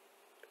chart,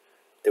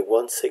 the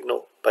one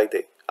signaled by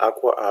the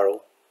aqua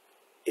arrow,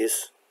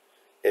 is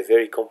a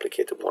very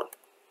complicated one.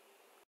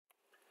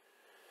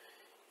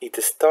 It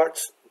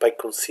starts by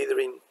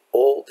considering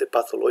all the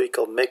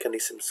pathological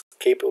mechanisms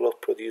capable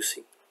of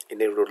producing a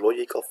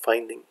neurological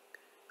finding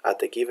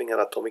at a given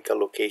anatomical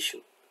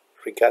location,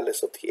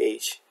 regardless of the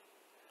age,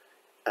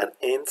 and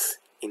ends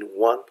in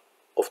one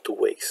of 2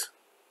 ways.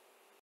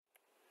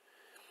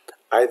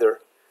 Either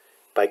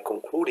by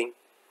concluding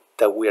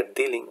that we are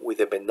dealing with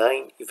a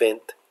benign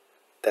event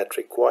that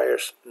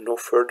requires no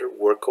further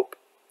workup.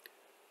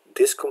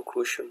 This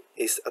conclusion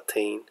is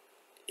attained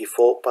if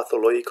all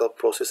pathological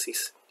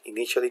processes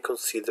initially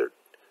considered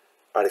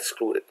are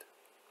excluded.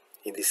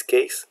 In this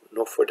case,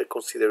 no further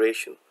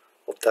consideration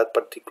of that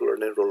particular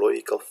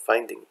neurological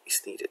finding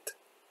is needed.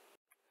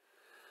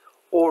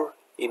 Or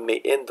it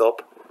may end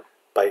up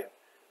by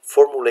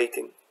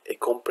formulating a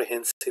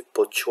comprehensive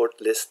but short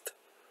list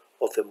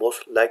of the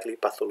most likely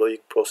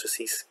pathologic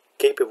processes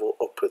capable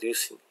of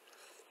producing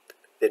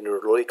the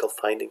neurological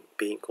finding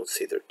being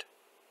considered.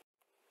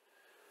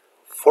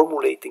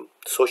 Formulating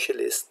such a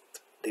list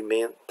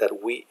demands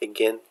that we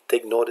again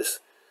take notice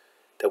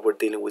that we're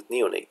dealing with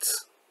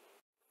neonates.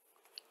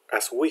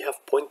 As we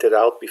have pointed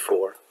out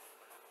before,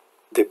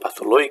 the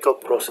pathological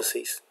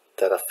processes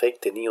that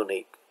affect the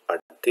neonate are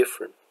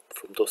different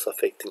from those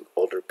affecting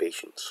older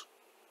patients.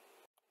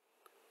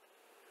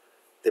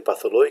 The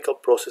pathological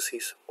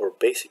processes or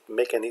basic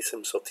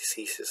mechanisms of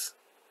diseases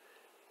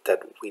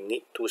that we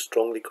need to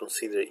strongly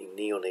consider in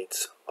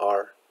neonates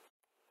are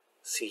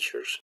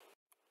seizures,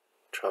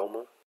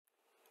 trauma,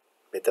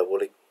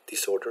 metabolic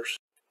disorders,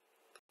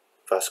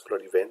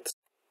 vascular events,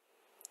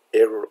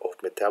 error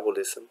of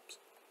metabolism,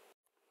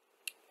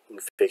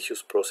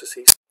 infectious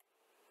processes,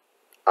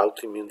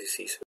 autoimmune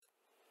diseases,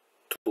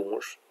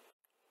 tumors,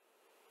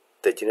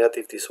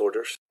 degenerative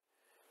disorders,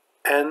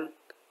 and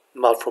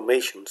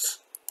malformations.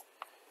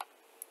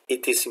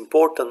 It is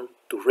important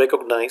to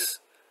recognize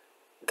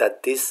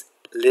that this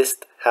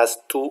list has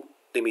 2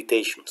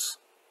 limitations.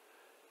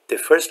 The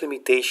first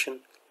limitation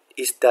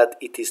is that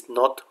it is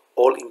not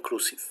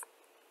all-inclusive.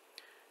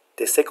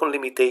 The second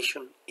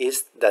limitation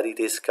is that it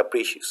is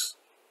capricious.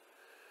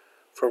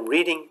 From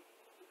reading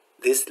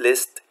this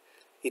list,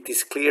 it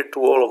is clear to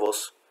all of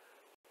us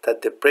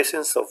that the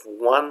presence of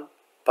one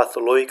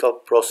pathological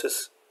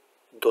process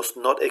does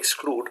not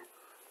exclude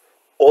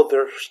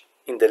others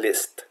in the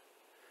list.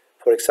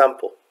 For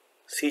example,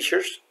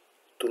 seizures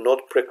do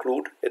not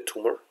preclude a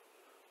tumor,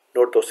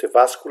 nor does a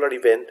vascular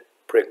event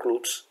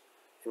precludes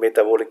a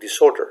metabolic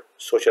disorder,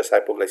 such as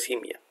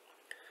hypoglycemia.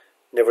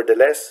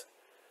 Nevertheless,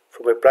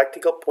 from a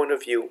practical point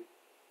of view,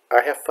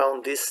 I have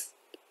found this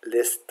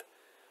list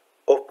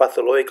of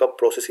pathological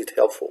processes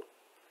helpful,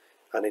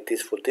 and it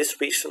is for this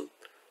reason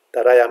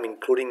that I am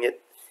including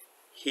it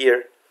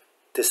here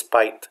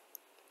despite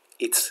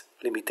its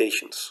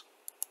limitations.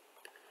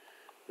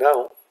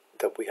 Now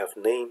that we have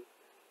named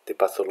the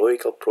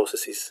pathological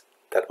processes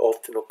that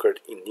often occur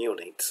in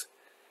neonates,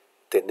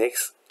 the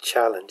next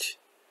challenge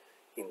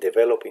in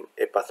developing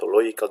a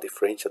pathological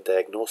differential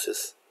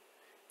diagnosis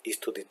is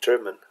to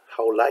determine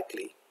how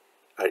likely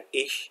are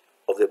each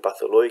of the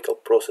pathological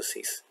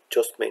processes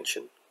just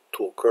mentioned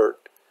to occur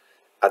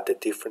at the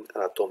different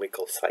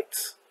anatomical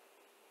sites.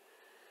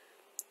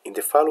 In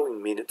the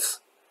following minutes,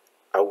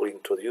 I will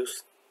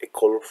introduce a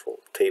colorful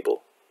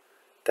table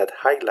that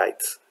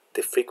highlights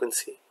the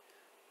frequency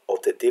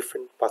of the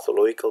different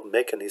pathological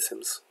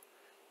mechanisms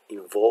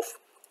involved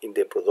in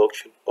the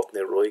production of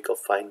neurological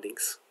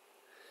findings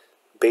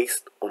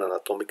based on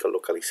anatomical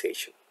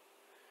localization.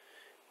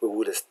 We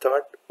will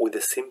start with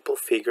a simple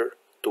figure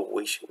to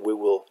which we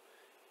will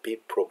be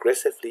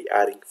progressively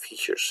adding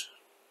features.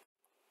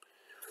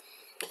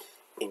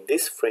 In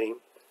this frame,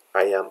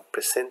 I am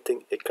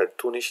presenting a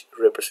cartoonish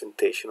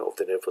representation of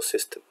the nervous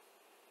system.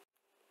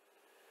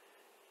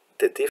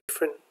 The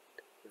different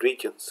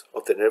regions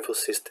of the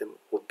nervous system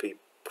will be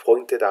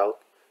pointed out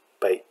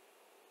by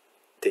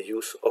the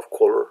use of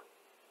color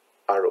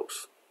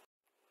arrows.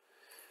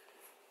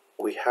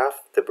 We have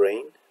the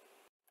brain,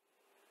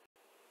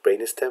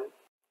 brainstem,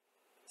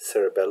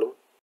 cerebellum,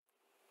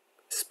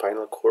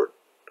 spinal cord.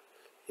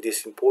 It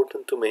is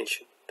important to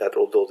mention that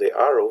although the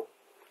arrow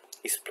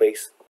is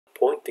placed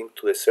pointing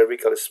to the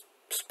cervical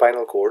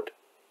spinal cord,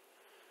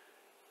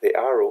 the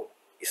arrow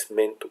is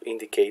meant to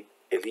indicate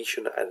a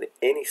lesion at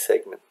any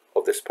segment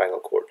of the spinal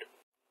cord.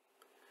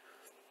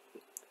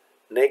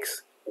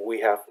 Next,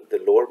 we have the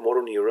lower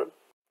motor neuron,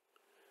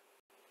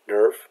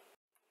 nerve,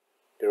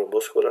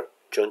 neuromuscular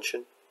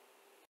junction,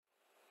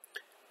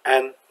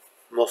 and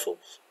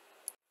muscles.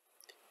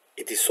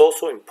 It is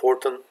also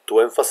important to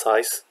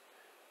emphasize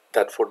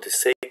that for the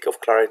sake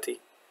of clarity,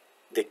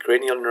 the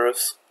cranial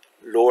nerves,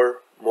 lower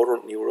motor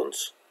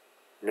neurons,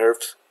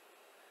 nerves,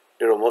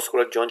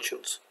 neuromuscular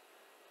junctions,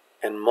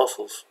 and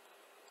muscles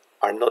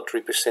are not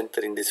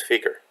represented in this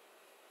figure.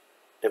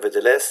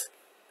 Nevertheless,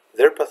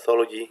 their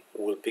pathology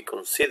will be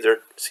considered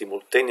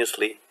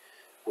simultaneously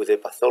with the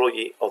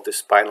pathology of the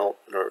spinal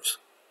nerves.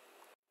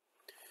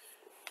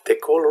 The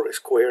color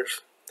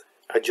squares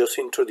I just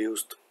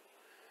introduced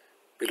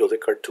below the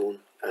cartoon,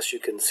 as you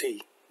can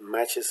see,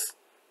 matches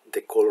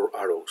the color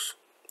arrows,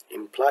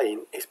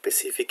 implying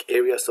specific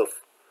areas of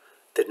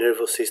the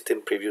nervous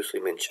system previously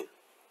mentioned.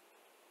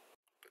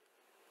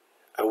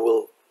 I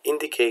will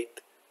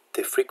indicate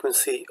the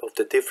frequency of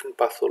the different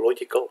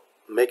pathological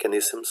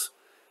mechanisms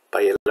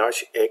by a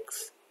large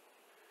X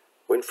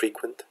when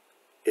frequent,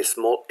 a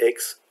small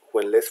x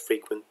when less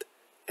frequent,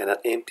 and an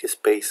empty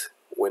space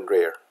when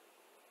rare.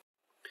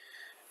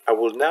 I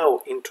will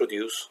now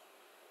introduce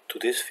to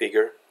this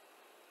figure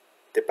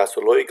the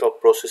pathological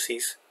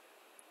processes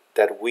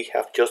that we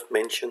have just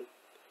mentioned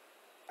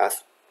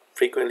as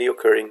frequently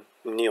occurring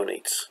in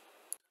neonates.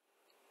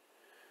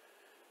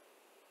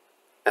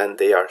 And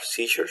they are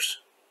seizures,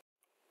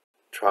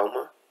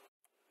 trauma,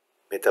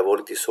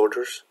 metabolic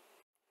disorders,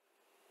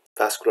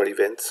 vascular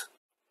events,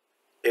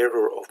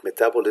 error of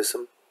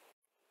metabolism,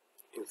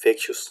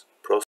 infectious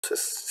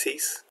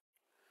processes,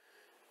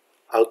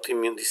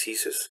 autoimmune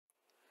diseases,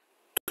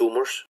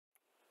 tumors,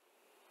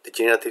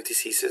 degenerative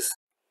diseases,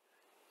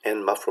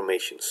 and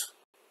malformations.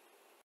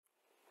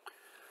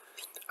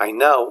 I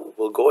now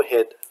will go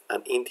ahead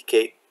and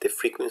indicate the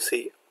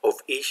frequency of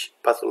each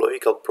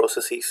pathological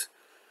processes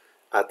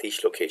at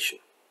each location.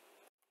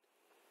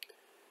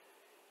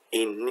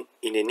 In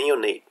a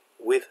neonate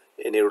with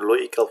a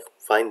neurological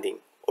finding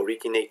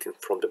originating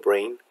from the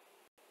brain,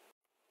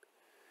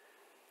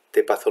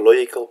 the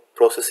pathological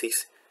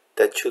processes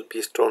that should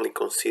be strongly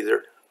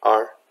considered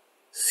are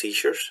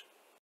seizures,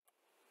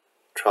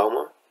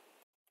 trauma,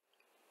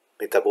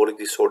 metabolic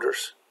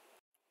disorders,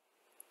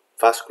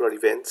 vascular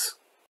events,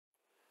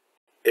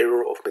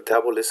 error of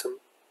metabolism,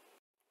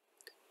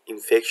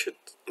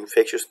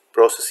 infectious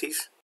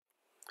processes,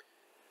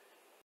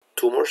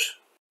 tumors,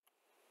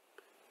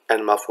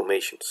 and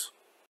malformations.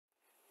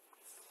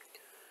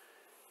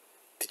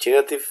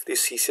 Degenerative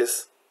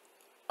diseases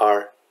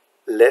are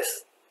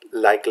less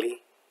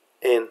likely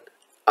and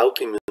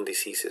autoimmune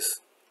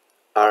diseases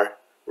are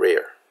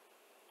rare.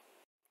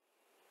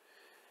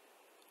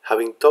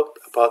 Having talked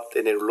about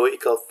the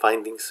neurological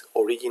findings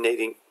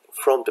originating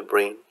from the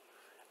brain,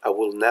 I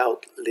will now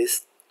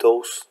list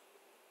those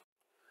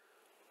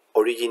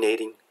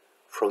originating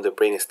from the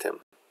brainstem.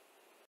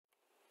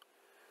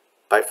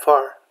 By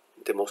far,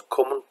 the most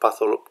common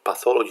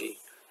pathology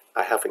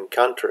I have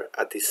encountered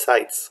at this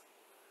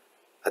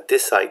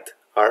site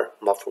are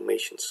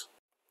malformations,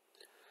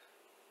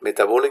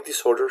 metabolic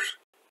disorders,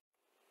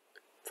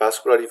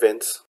 vascular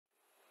events,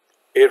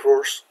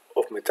 errors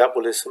of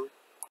metabolism,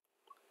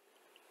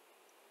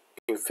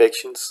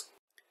 infections,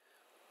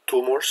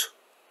 tumors,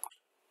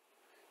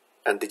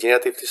 and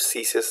degenerative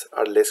diseases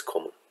are less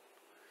common.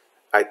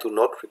 I do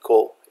not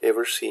recall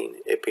ever seeing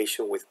a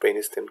patient with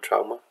brainstem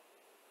trauma,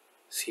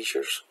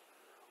 seizures,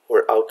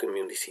 or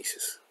autoimmune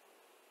diseases.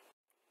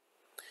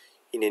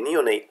 In a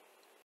neonate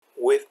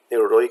with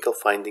neurological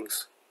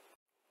findings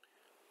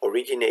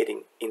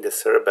originating in the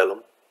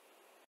cerebellum,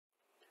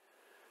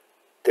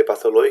 the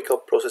pathological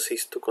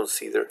processes to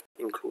consider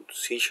include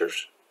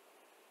seizures,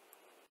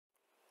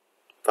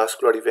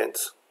 vascular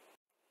events,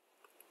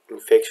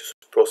 infectious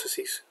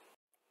processes,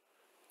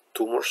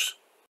 tumors,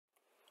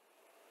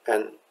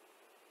 and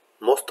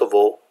most of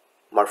all,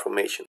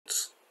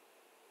 malformations.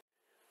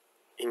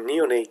 In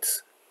neonates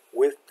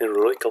with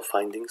neurological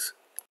findings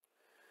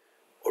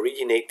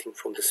originating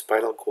from the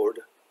spinal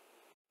cord,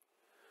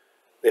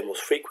 the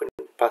most frequent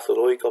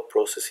pathological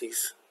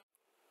processes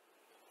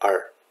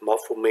are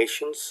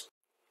malformations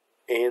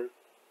and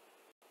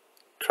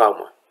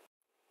trauma.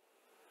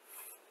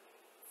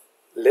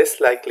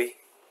 Less likely,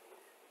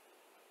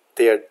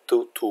 they are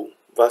due to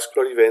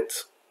vascular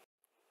events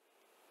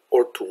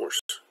or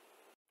tumors.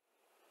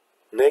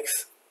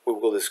 Next, we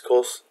will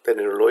discuss the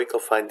neurological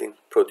finding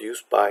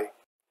produced by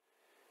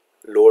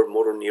lower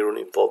motor neuron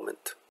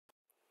involvement.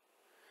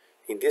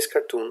 In this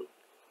cartoon,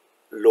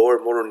 lower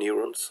motor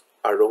neurons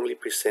are only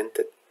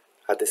presented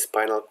at the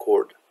spinal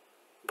cord,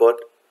 but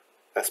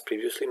as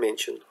previously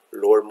mentioned,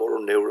 lower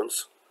motor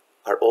neurons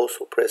are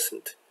also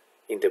present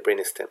in the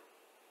brainstem.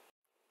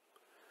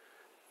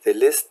 The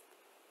list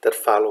that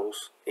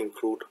follows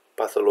include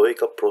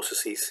pathological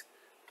processes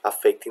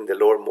affecting the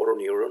lower motor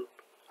neuron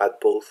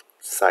at both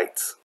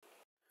sites.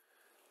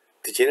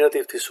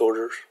 Degenerative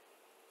disorders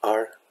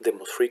are the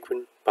most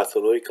frequent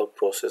pathological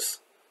process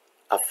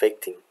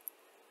affecting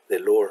the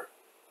lower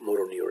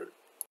motor neuron.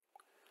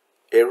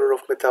 Error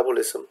of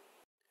metabolism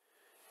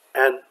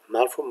and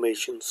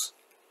malformations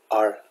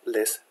are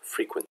less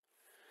frequent.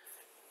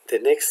 The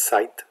next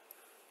site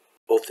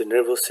of the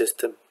nervous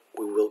system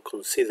we will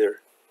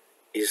consider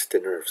is the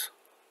nerves.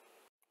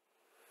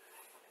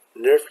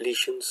 Nerve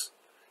lesions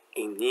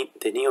in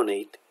the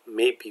neonate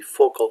may be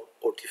focal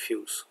or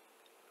diffuse.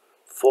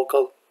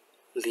 Focal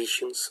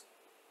lesions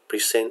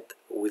present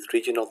with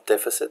regional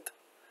deficit,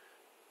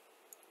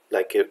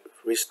 like a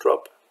wrist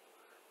drop.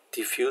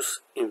 Diffuse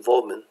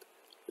involvement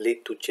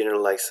lead to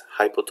generalized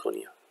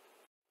hypotonia.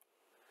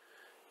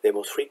 The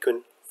most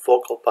frequent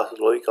focal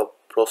pathological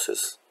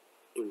process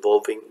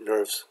involving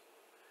nerves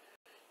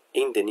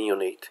in the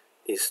neonate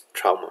is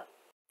trauma.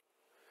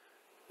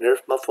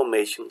 Nerve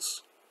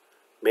malformations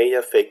may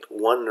affect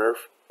one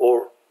nerve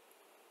or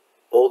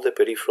all the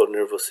peripheral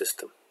nervous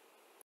system.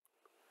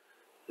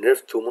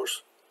 Nerve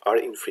tumors are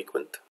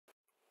infrequent.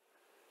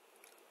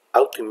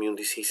 Autoimmune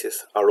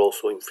diseases are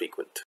also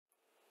infrequent.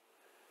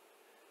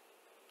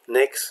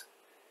 Next,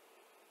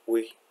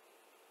 we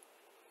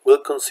will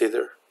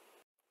consider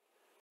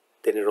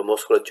the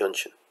neuromuscular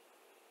junction.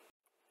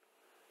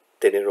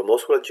 The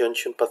neuromuscular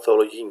junction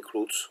pathology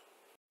includes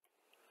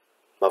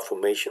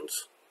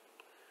malformations.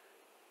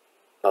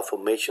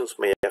 Malformations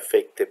may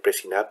affect the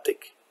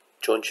presynaptic,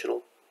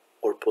 junctional,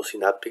 or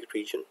postsynaptic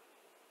region.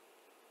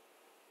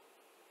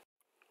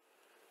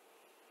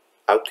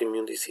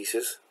 Autoimmune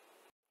diseases,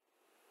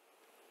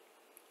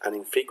 and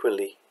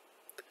infrequently,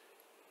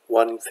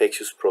 one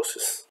infectious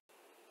process,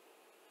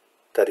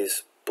 that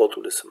is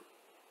botulism.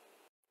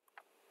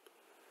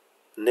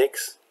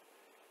 Next,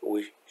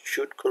 we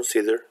should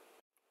consider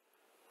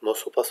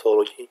muscle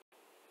pathology.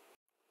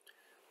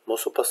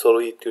 Muscle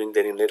pathology during the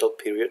neonatal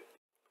period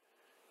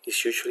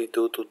is usually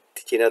due to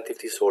degenerative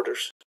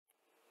disorders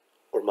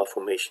or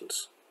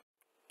malformations.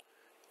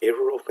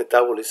 Error of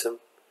metabolism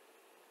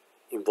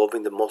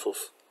involving the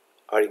muscles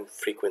are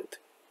infrequent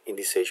in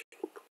this age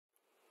group.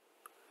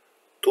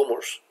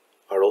 Tumors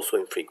are also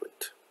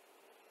infrequent.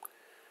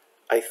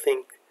 I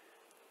think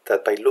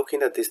that by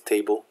looking at this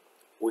table,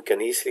 we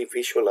can easily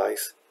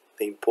visualize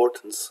the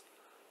importance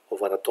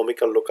of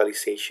anatomical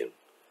localization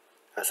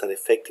as an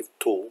effective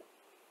tool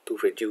to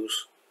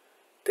reduce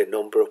the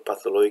number of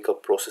pathological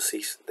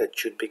processes that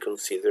should be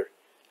considered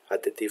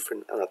at the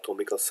different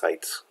anatomical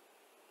sites.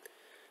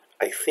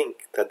 I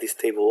think that this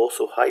table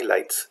also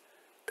highlights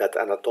that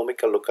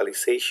anatomical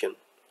localization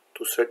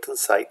to certain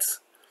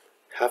sites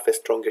have a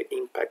stronger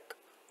impact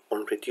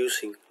on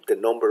reducing the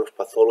number of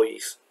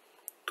pathologies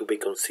to be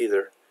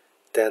considered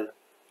than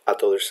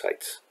at other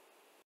sites.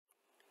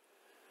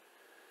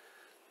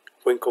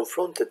 When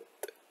confronted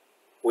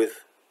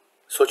with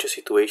such a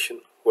situation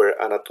where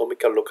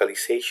anatomical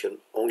localization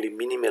only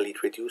minimally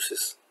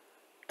reduces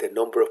the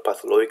number of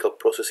pathological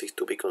processes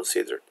to be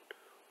considered,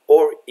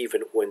 or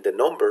even when the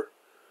number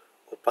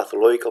of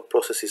pathological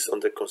processes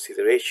under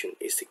consideration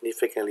is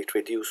significantly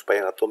reduced by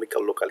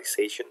anatomical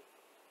localization,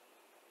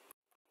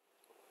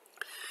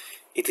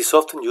 It is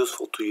often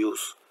useful to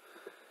use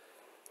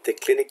the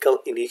clinical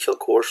initial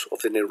course of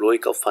the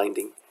neurological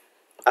finding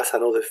as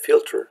another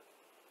filter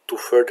to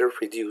further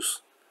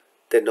reduce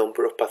the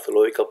number of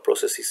pathological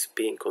processes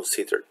being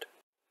considered.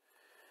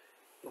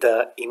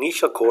 The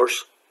initial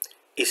course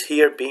is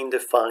here being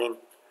defined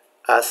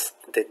as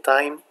the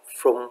time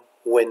from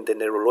when the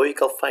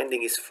neurological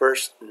finding is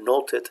first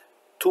noted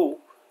to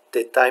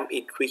the time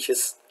it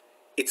reaches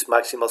its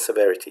maximal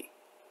severity.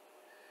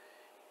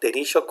 The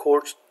initial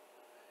course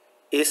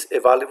is a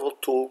valuable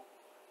tool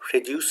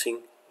reducing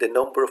the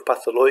number of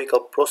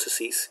pathological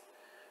processes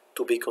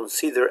to be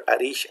considered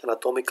at each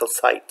anatomical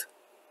site,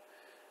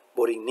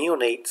 but in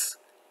neonates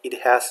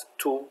it has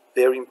two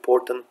very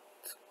important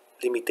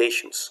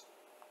limitations.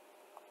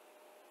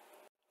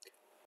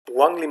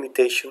 One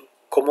limitation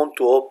common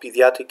to all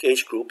pediatric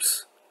age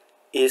groups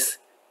is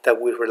that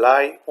we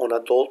rely on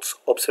adults'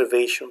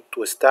 observation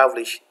to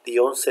establish the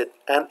onset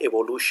and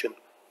evolution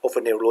of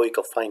a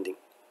neurological finding.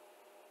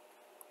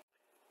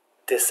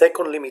 The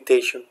second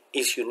limitation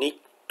is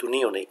unique to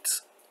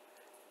neonates.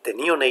 The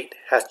neonate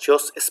has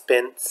just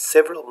spent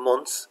several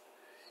months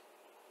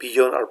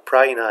beyond our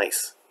prying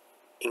eyes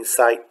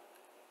inside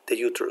the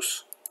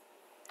uterus.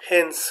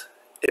 Hence,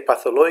 a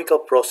pathological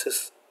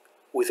process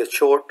with a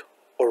short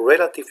or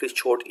relatively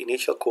short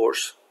initial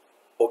course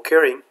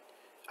occurring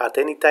at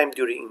any time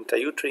during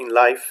intrauterine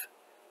life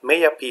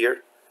may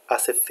appear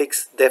as a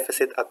fixed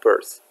deficit at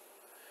birth.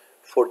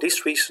 For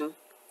this reason,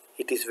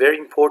 it is very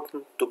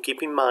important to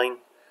keep in mind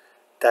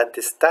that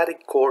the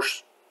static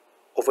course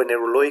of a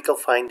neurological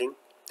finding,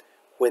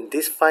 when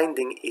this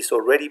finding is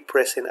already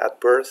present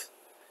at birth,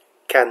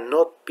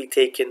 cannot be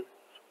taken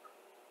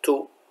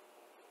to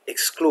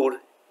exclude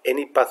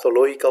any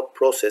pathological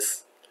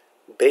process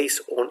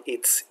based on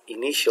its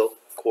initial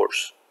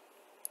course.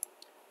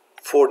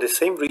 For the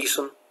same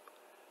reason,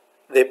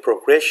 the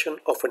progression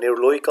of a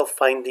neurological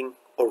finding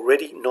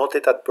already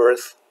noted at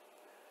birth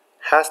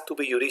has to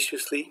be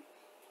judiciously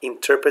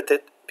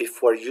interpreted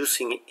before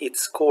using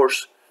its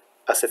course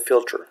as a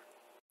filter.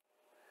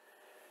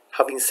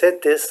 Having said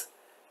this,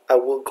 I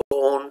will go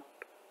on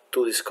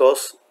to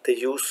discuss the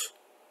use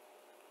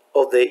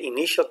of the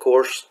initial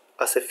course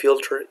as a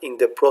filter in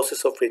the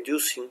process of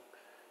reducing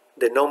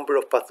the number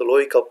of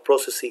pathological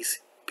processes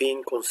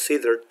being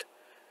considered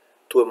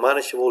to a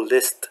manageable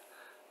list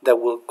that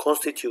will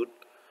constitute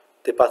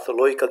the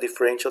pathological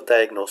differential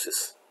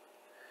diagnosis.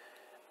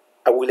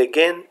 I will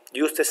again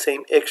use the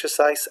same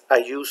exercise I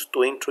used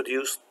to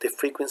introduce the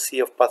frequency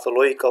of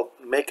pathological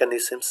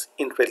mechanisms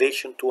in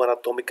relation to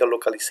anatomical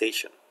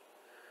localization.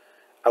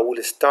 I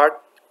will start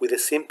with a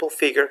simple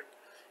figure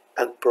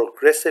and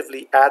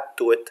progressively add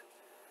to it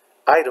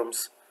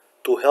items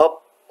to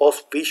help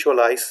us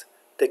visualize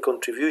the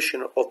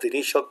contribution of the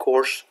initial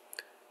course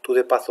to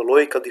the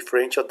pathological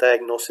differential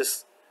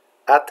diagnosis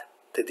at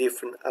the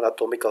different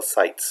anatomical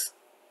sites.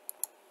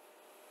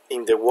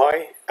 In the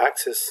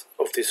y-axis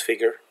of this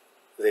figure,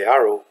 the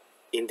arrow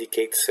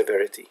indicates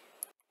severity.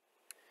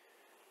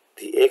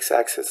 The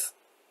x-axis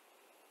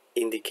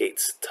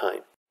indicates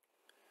time.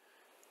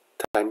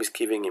 Time is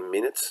given in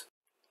minutes,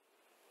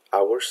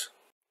 hours,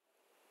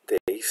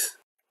 days,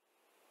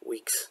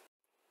 weeks,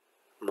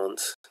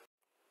 months,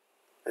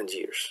 and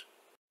years.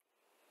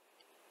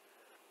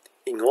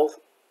 In all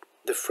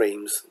the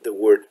frames, the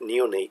word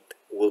neonate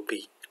will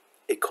be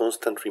a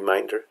constant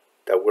reminder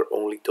that we're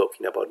only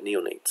talking about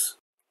neonates.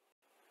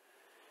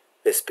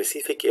 The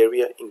specific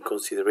area in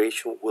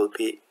consideration will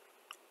be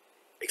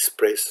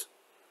expressed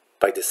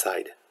by the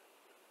side.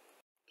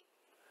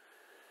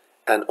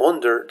 And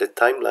under the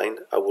timeline,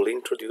 I will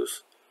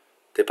introduce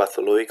the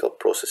pathological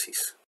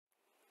processes.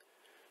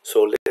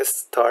 So let's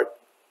start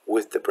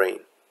with the brain.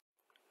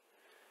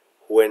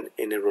 When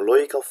a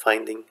neurological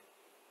finding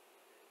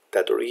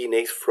that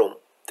originates from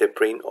the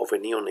brain of a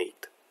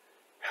neonate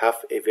have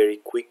a very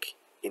quick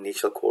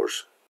initial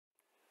course,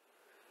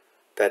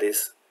 that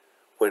is,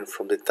 when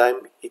from the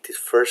time it is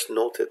first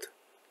noted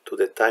to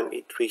the time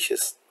it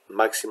reaches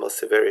maximal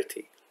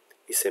severity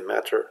is a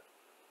matter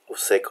of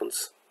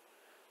seconds,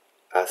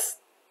 as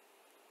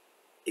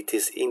it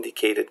is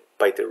indicated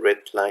by the red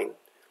line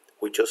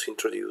we just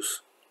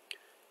introduced.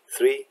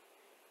 Three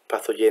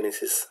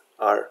pathogeneses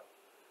are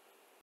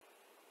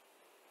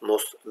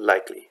most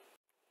likely: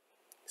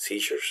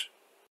 seizures,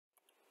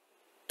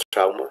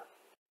 trauma,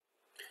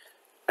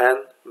 and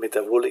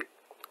metabolic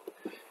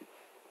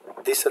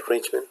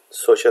disarrangement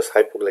such as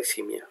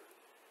hypoglycemia.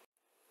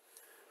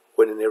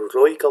 When a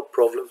neurological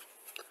problem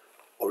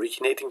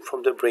originating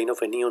from the brain of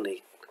a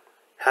neonate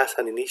has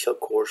an initial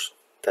course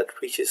that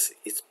reaches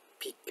its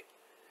peak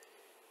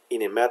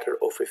in a matter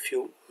of a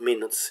few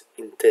minutes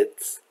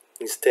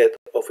instead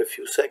of a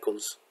few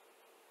seconds,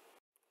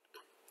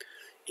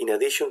 in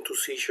addition to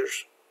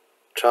seizures,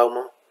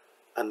 trauma,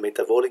 and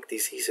metabolic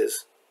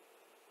diseases,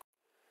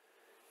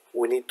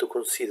 we need to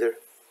consider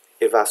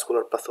a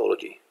vascular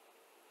pathology.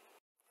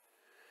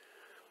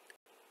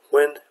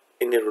 When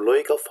a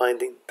neurological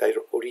finding that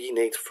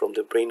originates from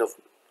the brain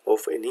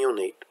of a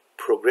neonate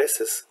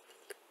progresses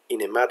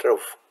in a matter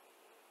of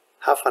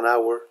half an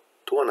hour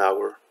to an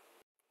hour,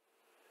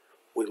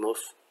 we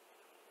must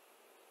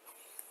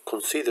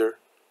consider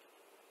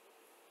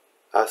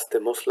as the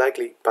most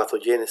likely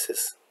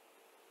pathogenesis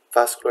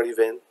vascular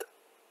event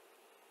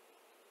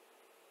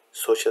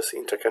such as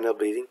intracranial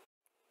bleeding,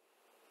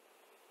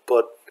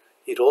 but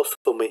it also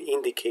may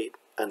indicate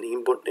an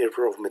inborn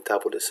error of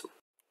metabolism.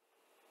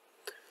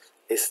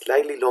 A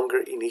slightly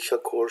longer initial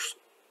course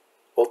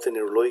of the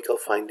neurological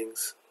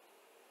findings,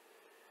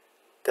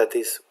 that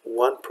is,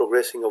 one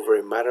progressing over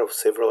a matter of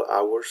several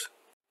hours,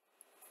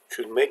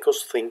 should make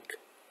us think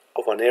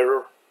of an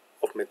error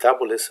of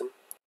metabolism,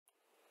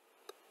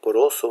 but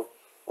also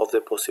of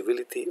the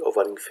possibility of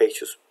an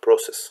infectious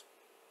process.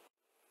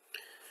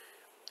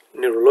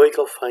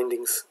 Neurological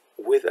findings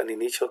with an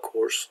initial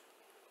course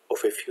of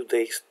a few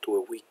days to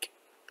a week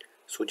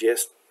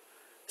suggest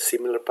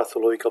similar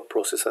pathological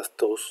processes as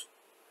those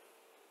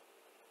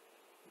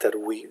that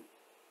we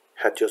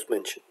had just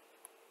mentioned.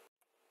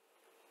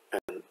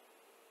 An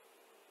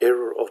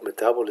error of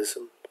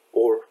metabolism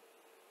or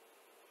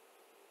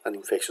an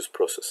infectious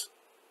process.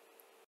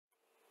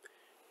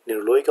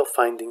 Neurological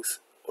findings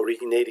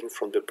originating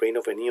from the brain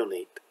of a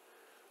neonate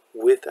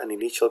with an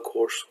initial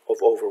course of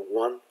over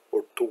 1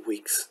 or 2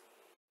 weeks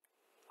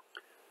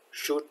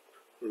should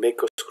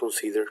make us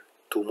consider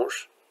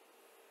tumors,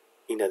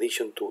 in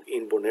addition to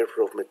inborn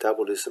error of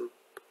metabolism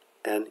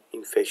and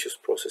infectious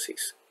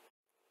processes.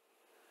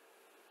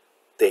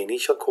 The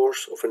initial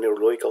course of a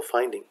neurological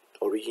finding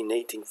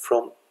originating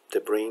from the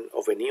brain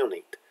of a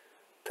neonate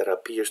that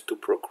appears to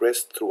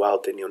progress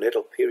throughout the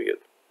neonatal period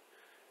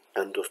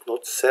and does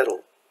not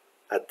settle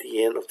at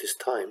the end of this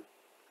time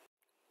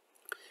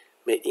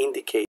may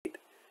indicate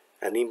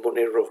an inborn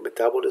error of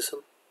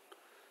metabolism,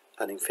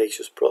 an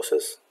infectious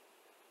process,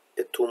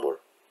 a tumor,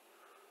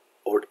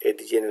 or a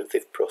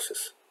degenerative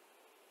process.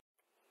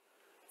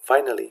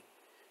 Finally,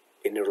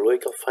 a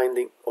neurological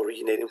finding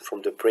originating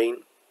from the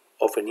brain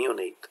of a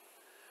neonate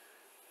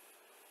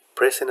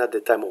present at the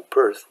time of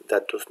birth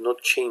that does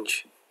not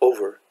change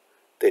over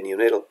the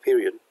neonatal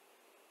period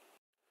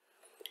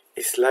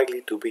is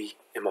likely to be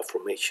a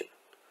malformation.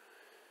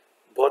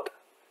 But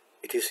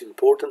it is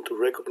important to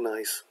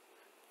recognize,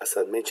 as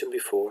I mentioned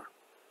before,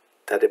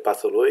 that a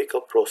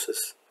pathological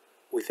process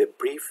with a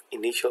brief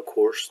initial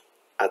course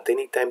at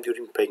any time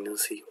during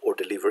pregnancy or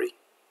delivery,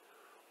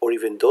 or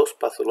even those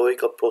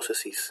pathological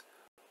processes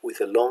with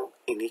a long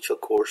initial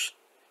course,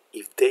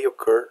 if they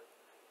occur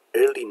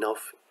early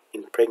enough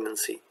in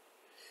pregnancy,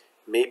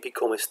 may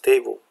become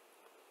stable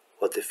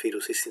while the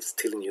fetus is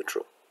still in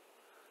utero.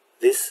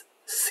 These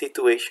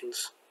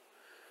situations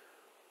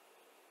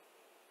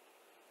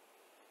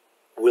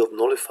will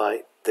nullify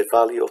the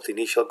value of the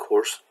initial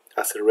course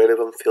as a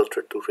relevant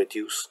filter to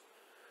reduce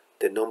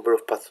the number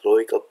of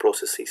pathological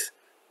processes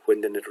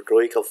when the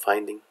neurological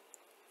finding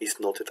is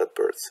noted at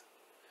birth.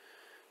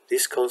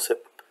 This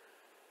concept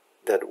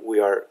that we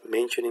are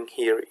mentioning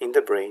here in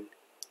the brain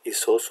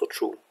is also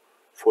true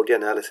for the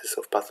analysis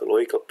of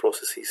pathological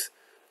processes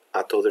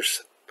at other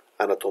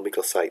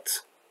anatomical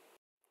sites.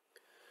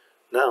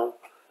 Now,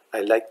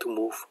 I'd like to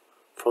move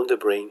from the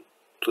brain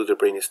to the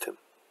brainstem.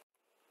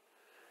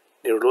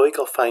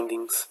 Neurological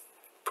findings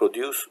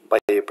produced by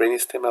a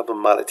brainstem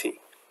abnormality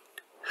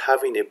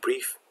having a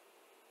brief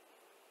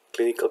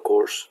clinical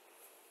course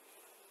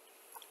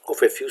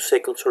of a few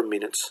seconds or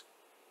minutes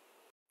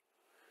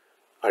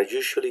are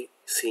usually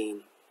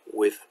seen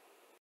with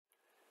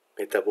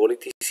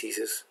metabolic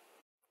diseases,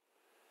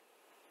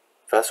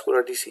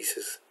 vascular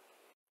diseases,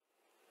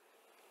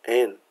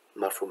 and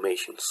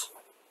malformations.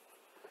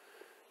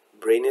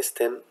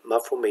 Brainstem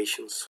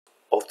malformations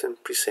often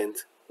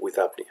present with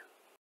apnea.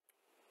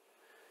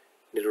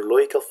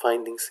 Neurological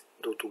findings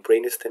due to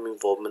brainstem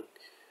involvement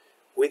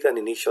with an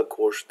initial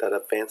course that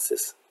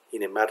advances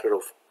in a matter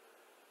of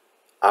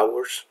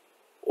hours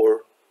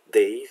or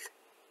days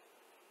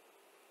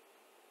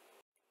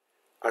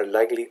are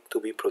likely to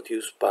be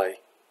produced by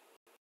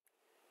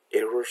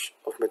errors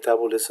of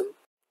metabolism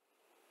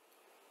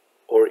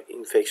or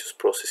infectious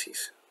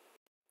processes.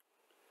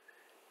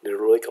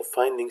 Neurological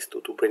findings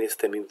due to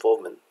brainstem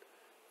involvement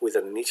with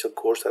an initial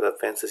course that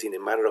advances in a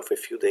matter of a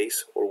few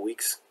days or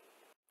weeks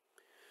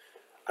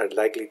are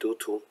likely due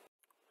to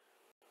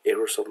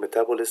errors of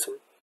metabolism,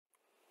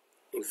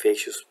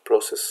 infectious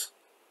process,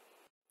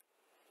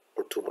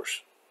 or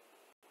tumors.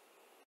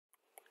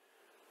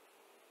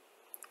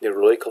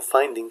 Neurological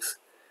findings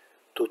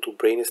due to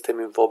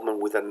brainstem involvement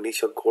with an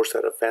initial course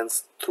that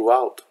advances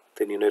throughout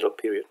the neonatal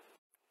period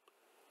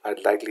are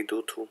likely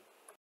due to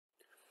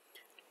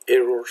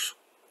errors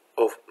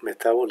of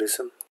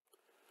metabolism,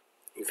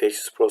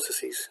 infectious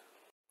processes,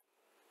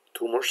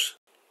 tumors,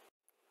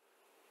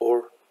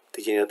 or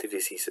degenerative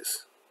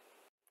diseases.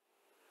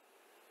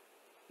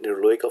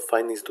 Neurological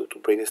findings due to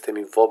brainstem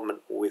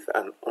involvement with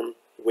an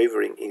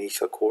unwavering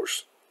initial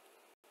course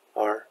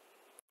are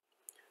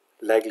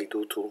likely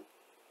due to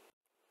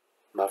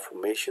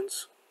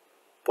malformations,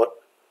 but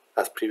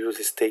as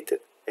previously stated,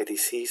 a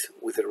disease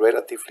with a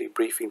relatively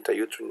brief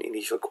intrauterine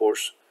initial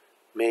course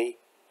may,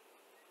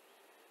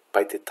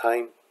 by the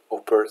time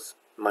of birth,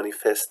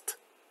 manifest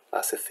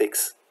as a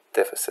fixed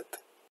deficit.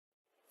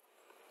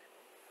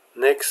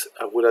 Next,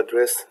 I will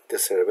address the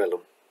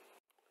cerebellum.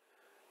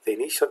 The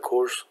initial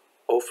course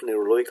of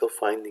neurological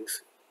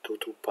findings due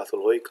to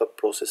pathological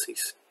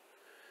processes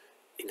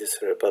in the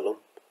cerebellum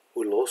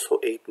will also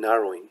aid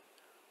narrowing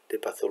the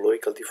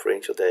pathological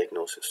differential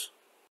diagnosis.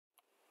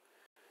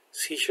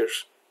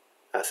 Seizures,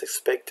 as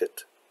expected,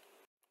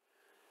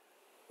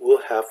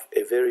 will have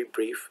a very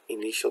brief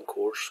initial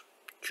course,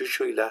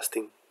 usually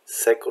lasting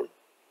seconds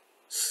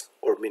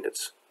or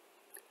minutes.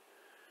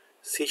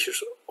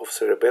 Seizures of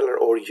cerebellar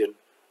origin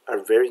are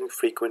very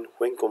infrequent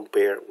when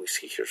compared with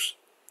seizures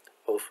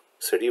of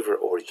cerebral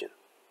origin.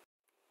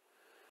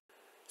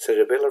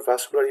 Cerebellar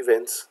vascular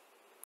events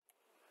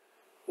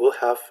will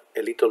have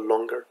a little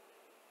longer,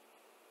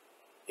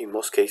 in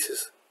most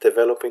cases,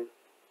 developing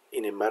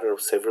in a matter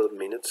of several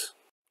minutes.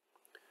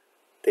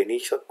 The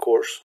initial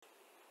course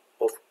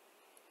of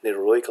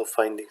neurological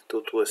findings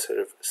due to a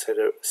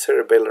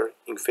cerebellar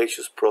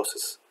infectious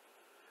process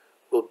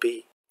will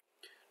be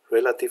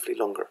relatively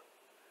longer,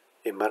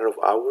 a matter of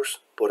hours,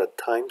 but at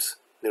times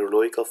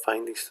neurological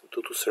findings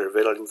due to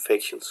cerebellar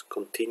infections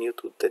continue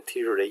to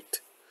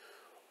deteriorate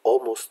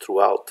almost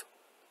throughout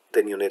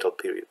the neonatal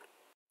period.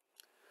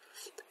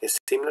 A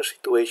similar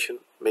situation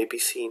may be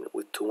seen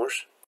with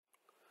tumors,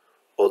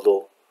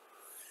 although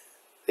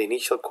the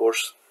initial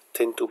course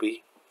tend to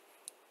be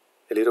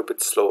a little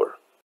bit slower.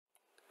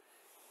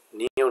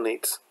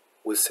 Neonates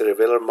with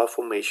cerebellar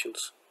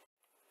malformations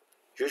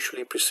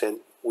usually present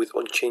with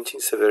unchanging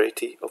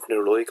severity of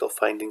neurological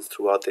findings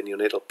throughout the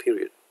neonatal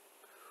period,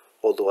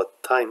 although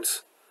at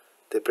times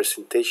the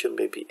presentation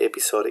may be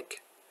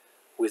episodic,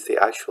 with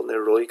the actual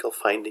neurological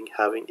finding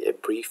having a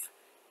brief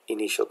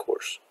initial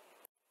course.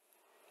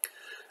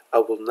 I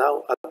will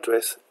now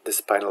address the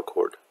spinal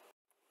cord.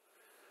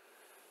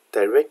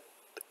 Direct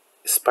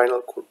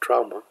spinal cord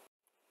trauma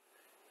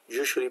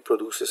usually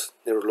produces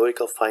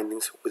neurological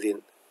findings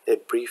within a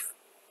brief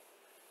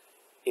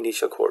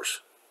initial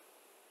course.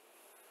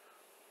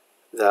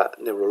 The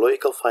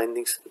neurological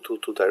findings due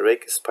to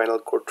direct spinal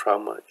cord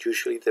trauma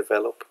usually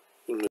develop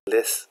in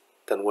less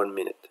than 1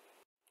 minute.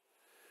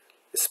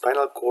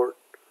 Spinal cord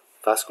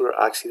vascular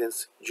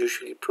accidents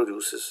usually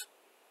produces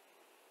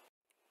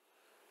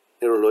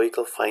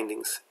neurological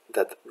findings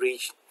that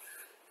reach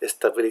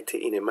stability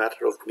in a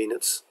matter of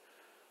minutes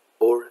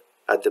or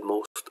at the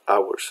most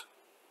hours.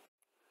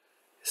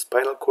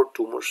 Spinal cord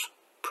tumors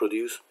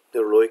produce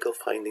neurological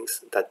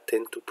findings that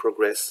tend to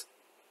progress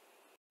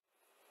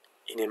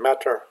in a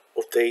matter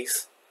of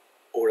days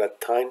or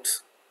at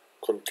times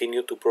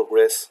continue to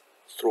progress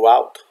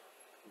throughout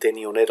the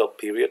neonatal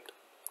period.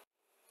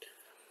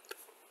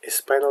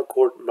 Spinal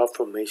cord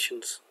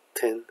malformations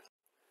tend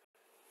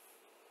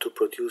to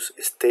produce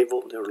a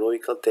stable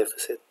neurological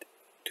deficit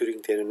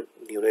during the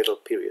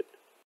neonatal period.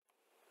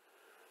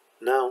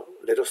 Now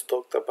let us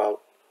talk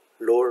about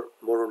lower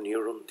motor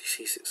neuron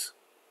diseases.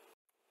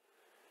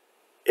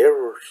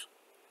 Errors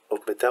of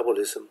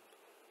metabolism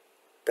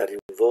that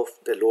involve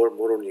the lower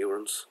motor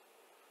neurons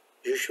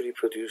usually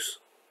produce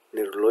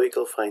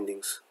neurological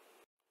findings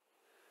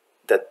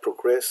that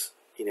progress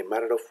in a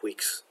matter of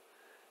weeks,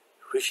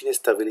 reaching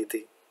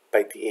stability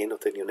by the end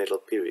of the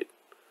neonatal period,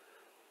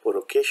 but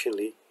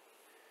occasionally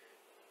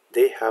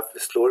they have a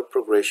slower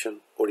progression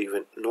or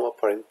even no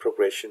apparent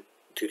progression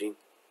during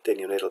the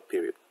neonatal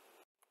period.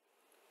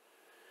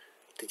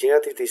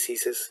 Degenerative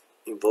diseases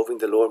involving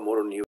the lower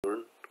motor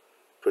neuron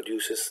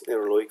produces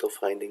neurological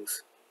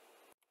findings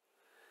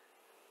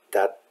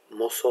that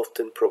most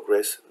often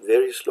progress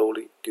very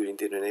slowly during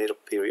the neonatal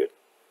period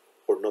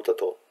or not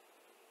at all.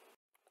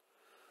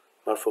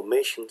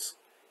 Malformations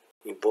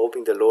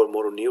involving the lower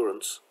motor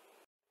neurons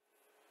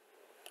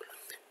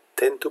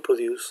tend to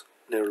produce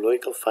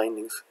neurological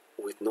findings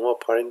with no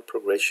apparent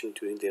progression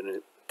during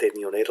the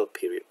neonatal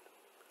period.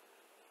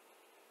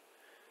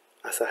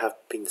 As I have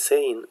been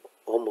saying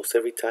almost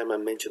every time I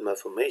mention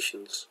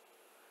malformations,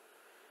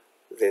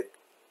 the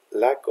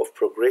lack of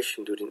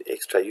progression during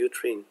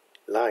extrauterine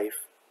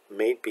life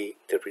may be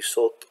the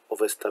result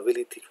of a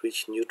stability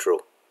reached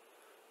neutral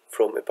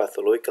from a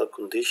pathological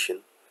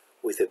condition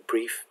with a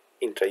brief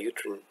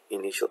intrauterine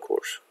initial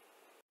course.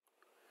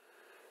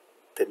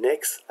 The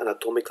next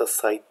anatomical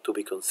site to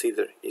be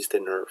considered is the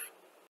nerve.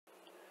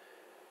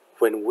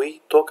 When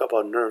we talk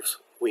about nerves,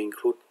 we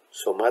include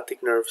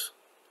somatic nerves,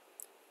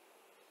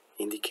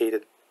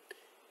 indicated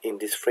in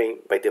this frame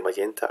by the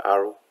magenta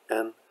arrow,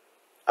 and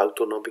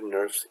autonomic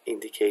nerves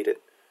indicated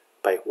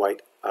by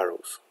white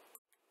arrows.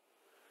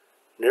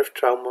 Nerve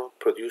trauma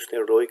produced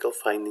neurological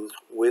findings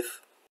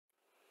with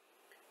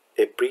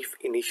a brief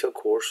initial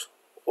course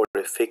or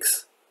a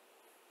fixed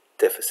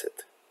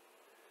deficit.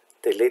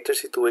 The later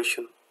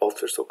situation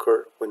often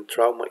occurs when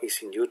trauma is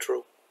in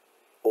utero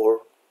or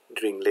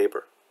during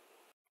labor.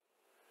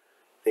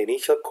 The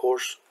initial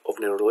course of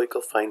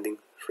neurological findings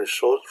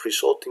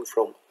resulting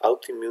from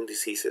autoimmune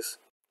diseases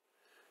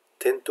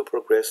tend to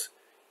progress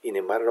in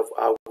a matter of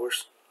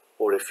hours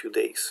or a few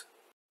days.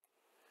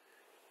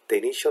 The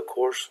initial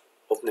course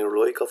of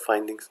neurological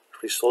findings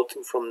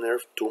resulting from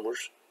nerve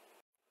tumors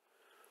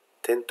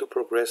tend to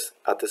progress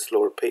at a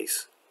slower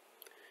pace,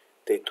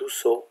 they do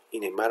so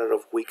in a matter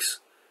of weeks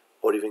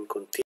or even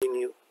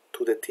continue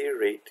to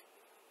deteriorate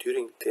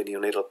during the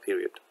neonatal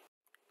period.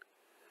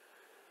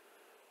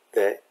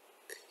 The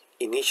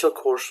initial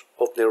course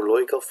of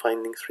neurological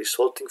findings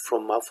resulting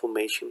from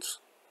malformations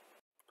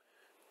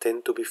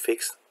tend to be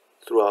fixed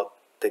throughout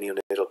the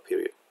neonatal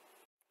period.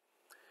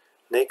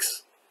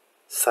 Next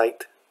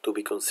site to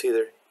be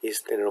considered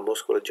is the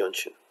neuromuscular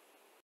junction.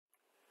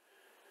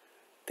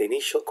 The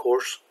initial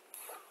course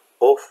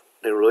of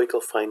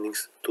neurological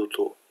findings due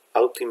to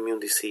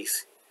autoimmune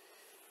disease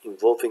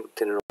involving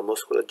the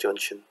neuromuscular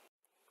junction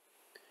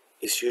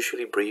is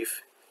usually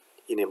brief,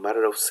 in a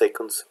matter of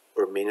seconds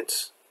or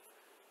minutes,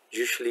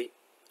 usually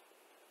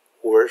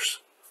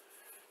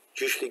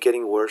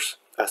getting worse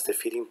as the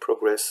feeding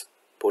progresses,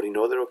 but in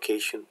other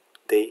occasions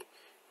they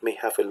may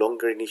have a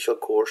longer initial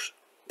course,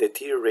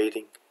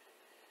 deteriorating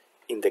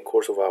in the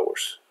course of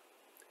hours.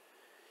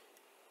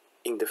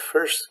 In the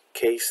first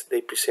case,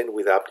 they present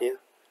with apnea,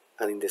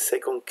 and in the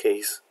second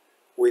case,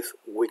 with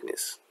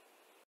weakness.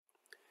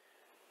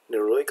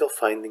 Neurological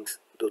findings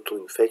due to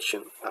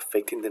infection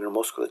affecting the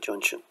neuromuscular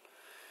junction,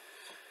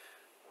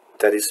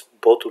 that is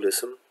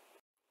botulism,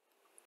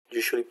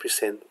 usually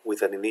present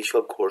with an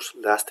initial course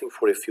lasting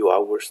for a few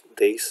hours,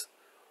 days,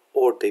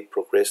 or they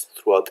progress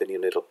throughout the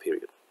neonatal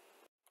period.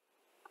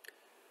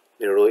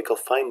 Neurological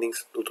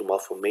findings due to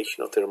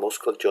malformation of the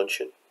neuromuscular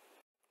junction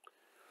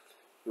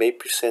may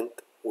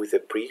present with a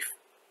brief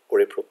or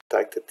a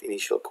protracted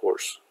initial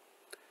course.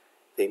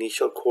 The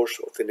initial course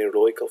of the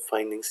neurological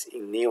findings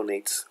in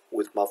neonates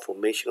with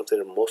malformation of the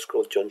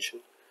neuromuscular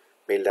junction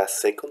may last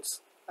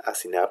seconds,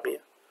 as in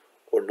apnea,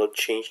 or not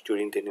change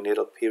during the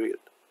neonatal period,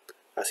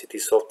 as it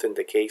is often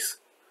the case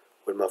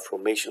when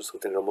malformations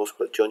of the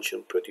neuromuscular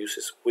junction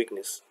produces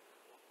weakness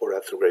or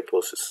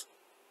arthrogryposis.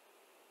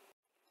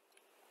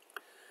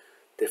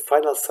 The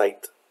final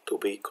site to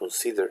be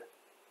considered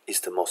is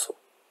the muscle.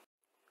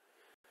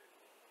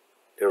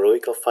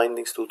 Neurological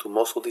findings due to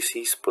muscle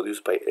disease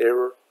produced by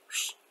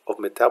errors of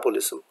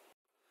metabolism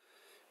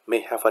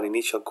may have an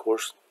initial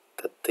course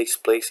that takes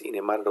place in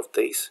a matter of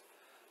days,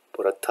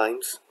 but at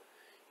times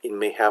it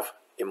may have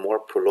a more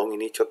prolonged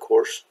initial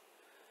course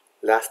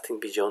lasting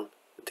beyond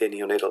the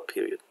neonatal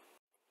period.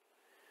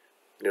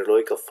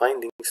 Neurological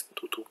findings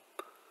due to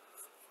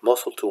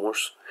muscle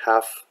tumors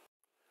have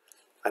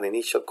an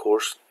initial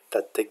course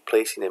that take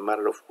place in a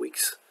matter of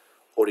weeks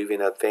or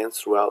even advance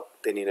throughout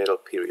the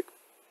neonatal period.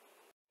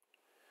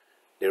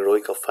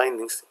 Neurological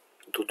findings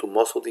due to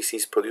muscle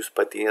disease produced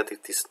by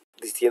degenerative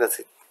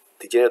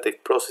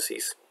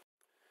processes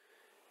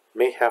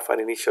may have an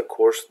initial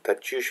course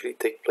that usually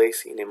take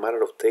place in a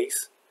matter of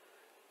days,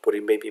 but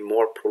it may be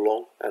more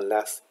prolonged and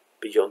last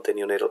beyond the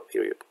neonatal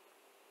period.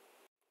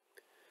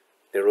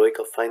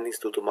 Neurological findings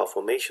due to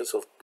malformations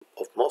of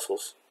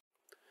muscles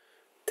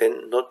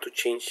tend not to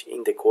change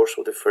in the course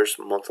of the first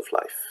month of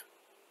life.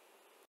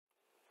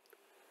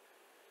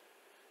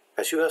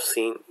 As you have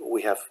seen,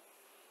 we have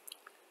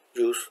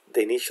used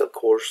the initial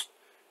course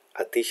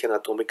at each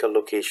anatomical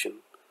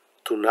location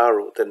to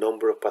narrow the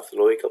number of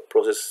pathological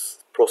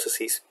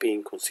processes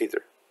being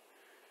considered.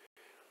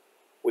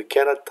 We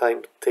can at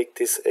times take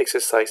this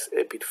exercise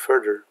a bit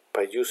further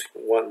by using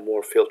one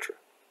more filter.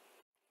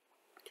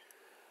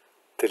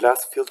 The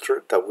last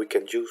filter that we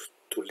can use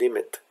to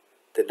limit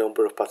the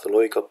number of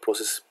pathological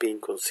processes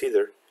being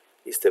considered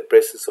is the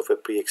presence of a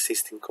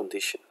pre-existing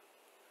condition.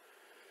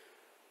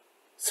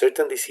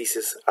 Certain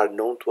diseases are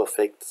known to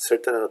affect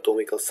certain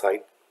anatomical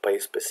sites by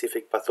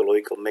specific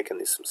pathological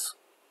mechanisms.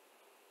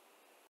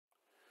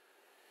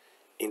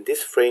 In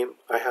this frame,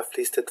 I have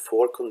listed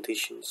 4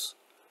 conditions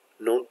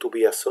known to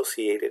be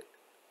associated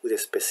with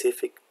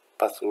specific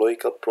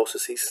pathological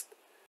processes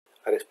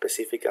at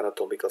specific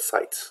anatomical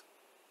sites.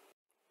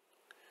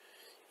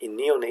 In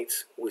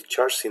neonates with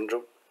CHARS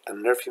syndrome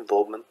and nerve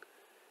involvement,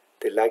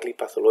 the likely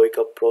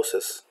pathological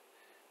process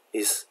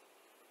is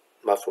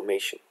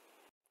malformation.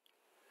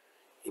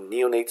 In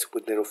neonates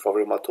with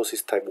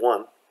neurofibromatosis type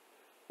 1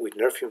 with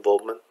nerve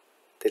involvement,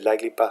 the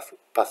likely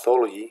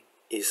pathology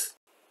is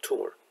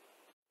tumor.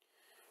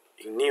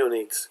 In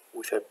neonates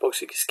with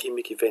hypoxic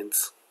ischemic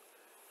events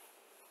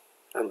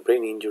and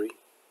brain injury,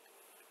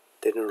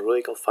 the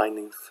neurological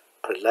findings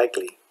are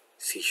likely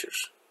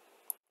seizures.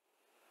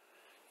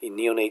 In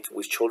neonates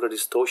with shoulder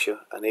dystocia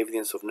and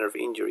evidence of nerve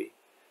injury,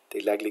 the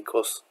likely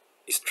cause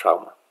is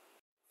trauma.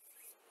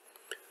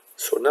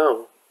 So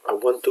now I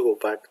want to go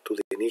back to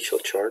the initial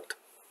chart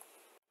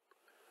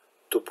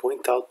to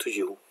point out to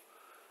you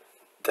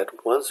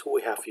that once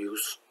we have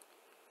used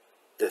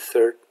the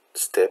third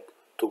step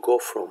to go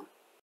from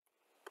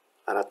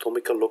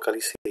anatomical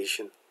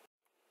localization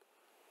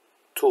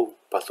to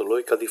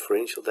pathological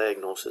differential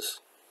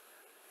diagnosis,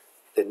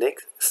 the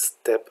next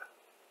step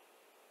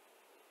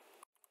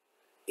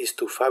is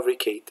to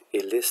fabricate a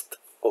list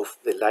of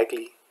the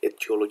likely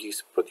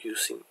etiologies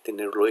producing the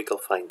neurological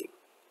finding.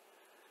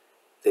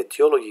 The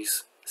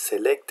etiologies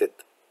selected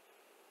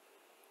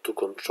to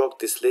construct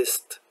this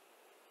list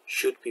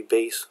should be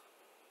based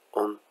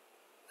on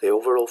the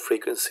overall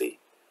frequency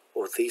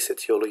of these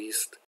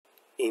etiologies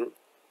in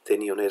the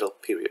neonatal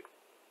period.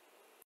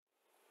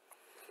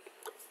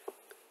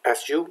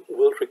 As you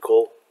will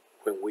recall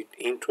when we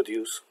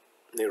introduced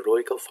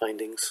neurological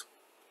findings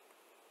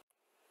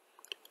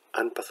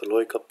and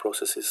pathological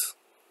processes,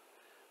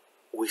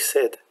 we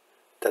said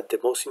that the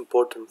most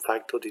important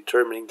factor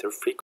determining their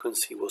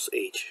frequency was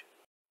age.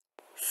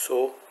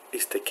 So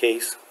is the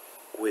case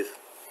with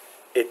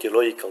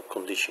etiological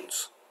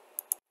conditions.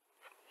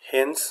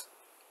 Hence,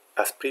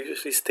 as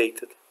previously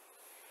stated,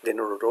 the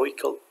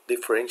neurological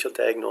differential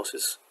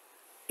diagnosis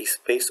is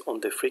based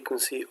on the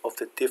frequency of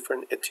the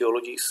different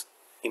etiologies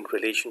in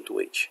relation to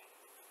age.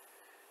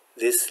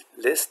 This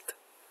list,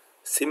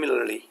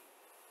 similarly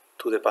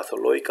to the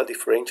pathological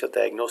differential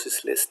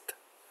diagnosis list,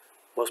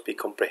 must be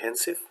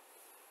comprehensive,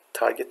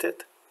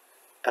 targeted,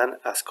 and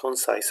as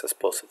concise as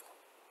possible.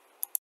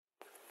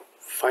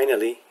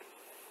 Finally,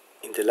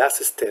 in the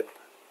last step,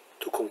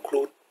 to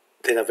conclude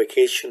the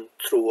navigation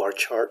through our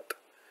chart,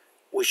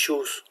 we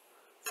choose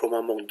from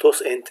among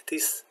those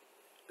entities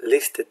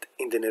listed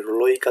in the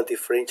neurological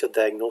differential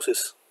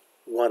diagnosis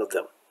one of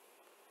them.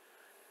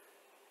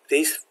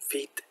 This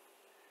feat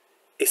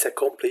is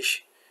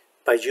accomplished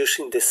by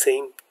using the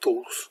same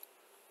tools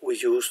we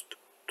used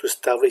to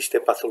establish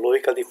the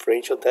pathological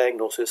differential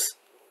diagnosis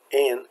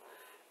and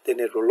the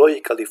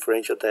neurological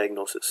differential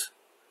diagnosis.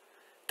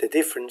 The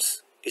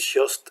difference is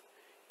just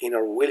in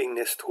our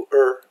willingness to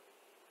err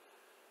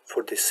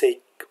for the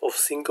sake of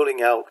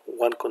singling out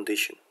one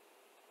condition.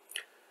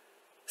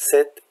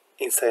 Said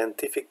in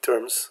scientific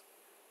terms,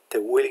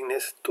 the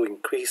willingness to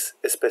increase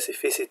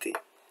specificity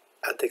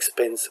at the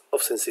expense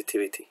of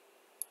sensitivity.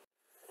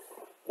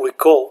 We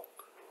call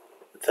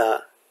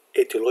the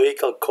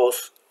etiological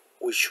cause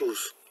we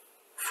choose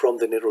from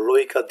the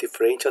neurological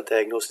differential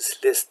diagnosis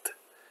list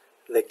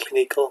the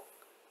clinical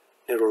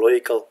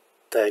neurological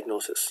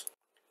diagnosis.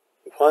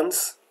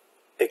 Once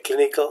a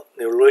clinical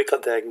neurological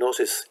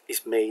diagnosis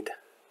is made,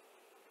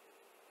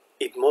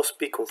 it must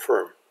be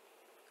confirmed.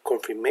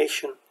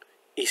 Confirmation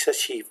is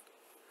achieved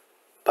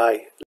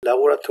by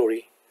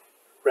laboratory,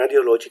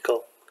 radiological,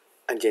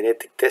 and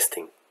genetic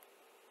testing,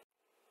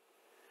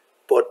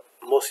 but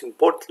most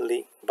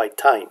importantly by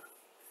time.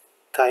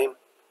 Time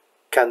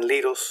can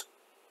lead us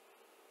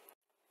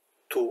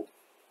to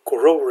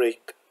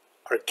corroborate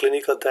our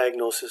clinical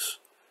diagnosis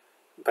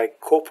by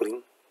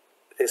coupling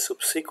the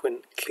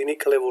subsequent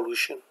clinical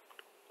evolution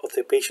of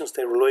the patient's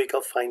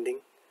neurological finding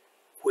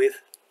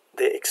with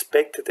the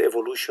expected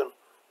evolution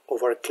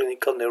of our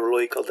clinical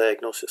neurological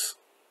diagnosis.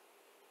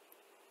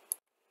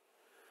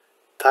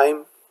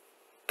 Time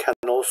can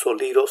also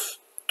lead us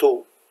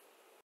to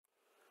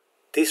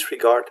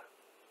disregard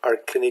our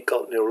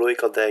clinical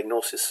neurological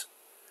diagnosis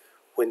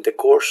when the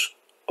course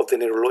of the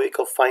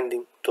neurological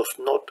finding does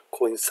not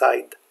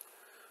coincide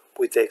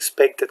with the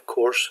expected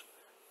course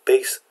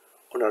based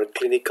on our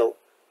clinical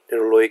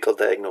neurological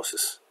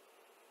diagnosis.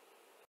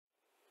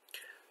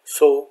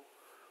 So,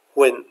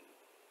 when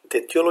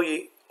the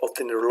etiology of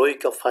the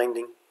neurological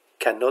finding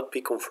cannot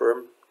be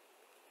confirmed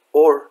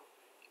or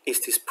is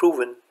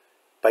disproven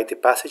by the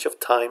passage of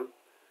time,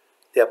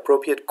 the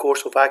appropriate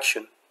course of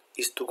action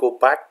is to go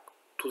back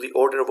to the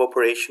order of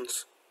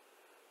operations,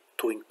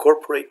 to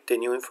incorporate the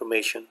new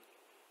information,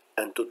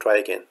 and to try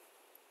again.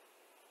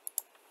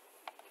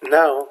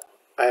 Now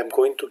I am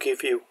going to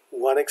give you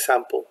one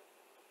example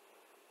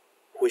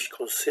which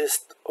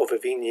consists of a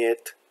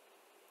vignette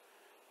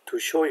to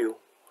show you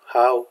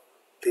how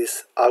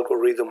this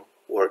algorithm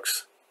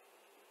works.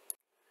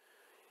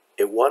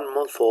 A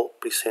 1-month-old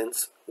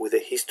presents with a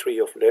history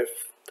of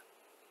left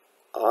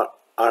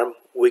arm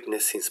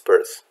weakness since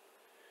birth.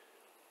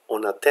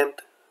 On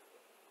attempt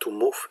to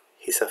move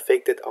his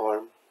affected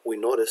arm, we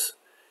notice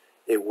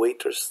a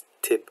waiter's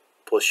tip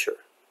posture.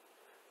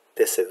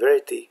 The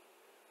severity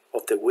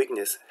of the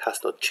weakness has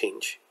not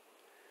changed.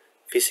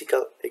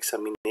 Physical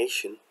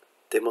examination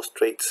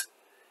demonstrates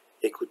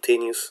a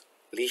cutaneous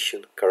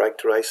lesion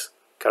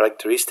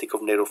characteristic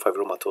of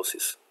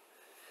neurofibromatosis.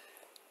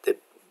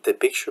 The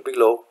picture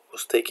below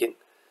was taken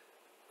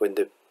when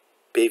the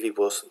baby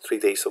was 3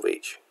 days of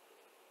age.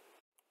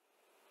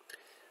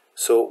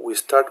 So we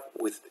start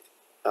with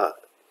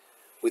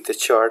the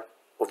chart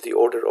of the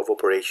order of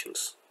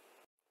operations.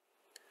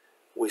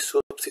 We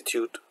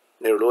substitute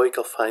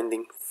neurological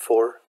finding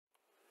for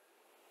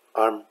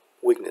arm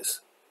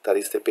weakness, that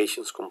is the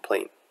patient's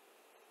complaint.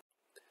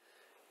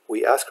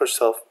 We ask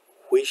ourselves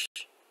which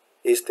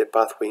is the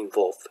pathway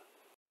involved.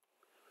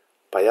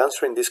 By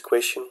answering this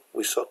question,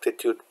 we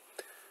substitute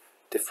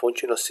the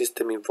functional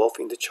system involved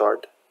in the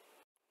chart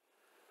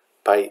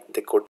by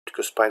the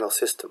corticospinal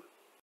system.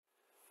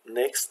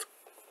 Next,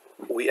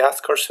 we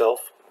ask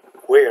ourselves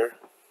where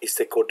is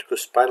the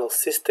corticospinal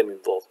system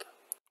involved.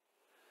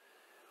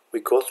 We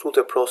go through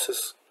the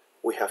process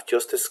we have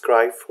just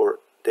described for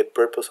the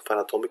purpose of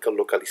anatomical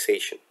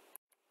localization.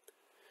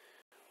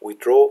 We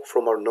draw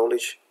from our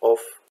knowledge of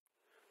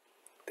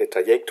the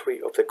trajectory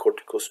of the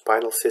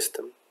corticospinal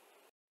system,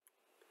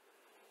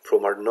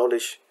 from our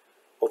knowledge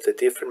of the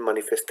different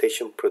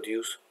manifestation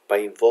produced by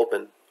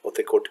involvement of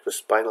the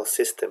corticospinal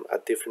system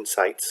at different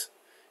sites.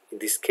 In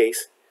this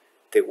case,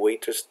 the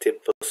waiter's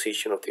tip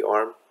position of the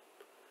arm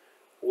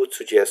would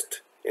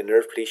suggest a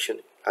nerve lesion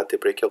at the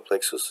brachial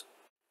plexus.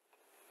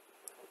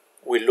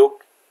 We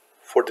looked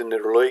for the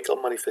neurological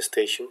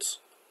manifestations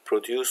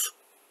produced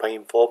by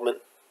involvement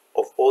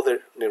of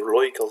other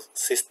neurological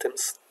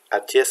systems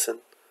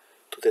adjacent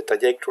to the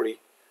trajectory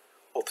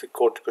of the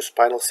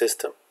corticospinal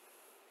system.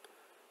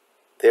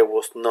 There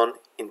was none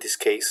in this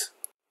case.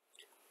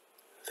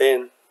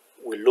 Then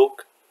we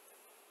look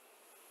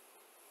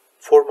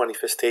for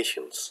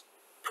manifestations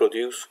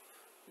produced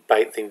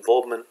by the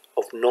involvement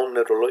of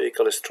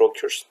non-neurological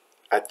structures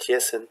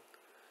adjacent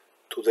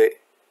to the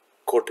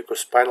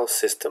corticospinal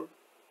system.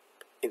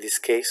 In this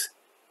case,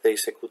 there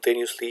is a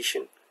cutaneous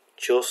lesion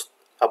just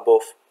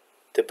above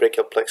the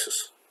brachial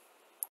plexus.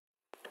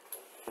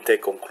 The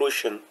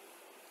conclusion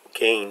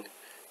gained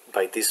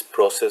by this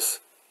process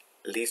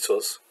leads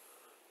us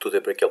to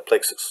the brachial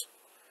plexus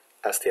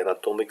as the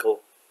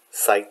anatomical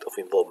site of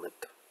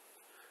involvement.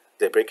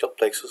 The brachial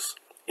plexus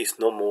is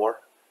no more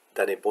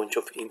than a bunch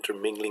of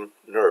intermingling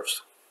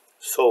nerves,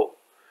 so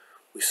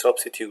we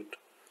substitute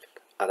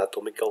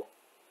anatomical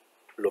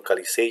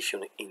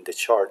localization in the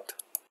chart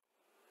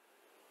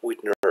with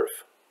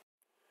nerve.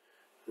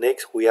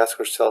 Next, we ask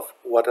ourselves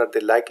what are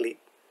the likely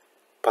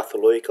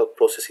pathological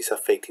processes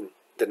affecting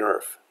the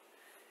nerve.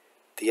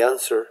 To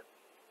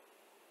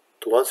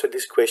answer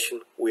this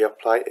question, we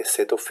apply a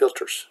set of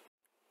filters.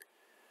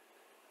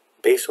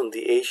 Based on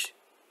the age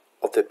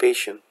of the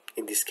patient,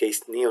 in this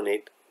case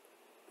neonate,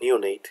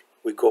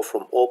 we go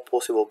from all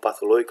possible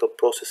pathological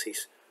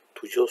processes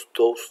to just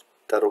those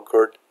that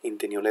occurred in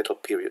the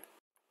neonatal period.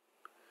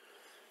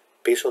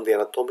 Based on the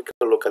anatomical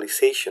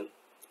localization,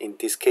 in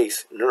this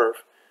case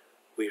nerve,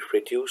 we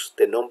reduce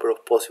the number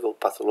of possible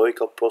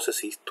pathological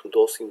processes to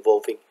those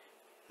involving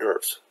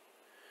nerves.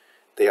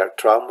 They are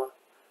trauma,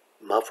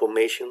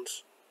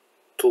 malformations,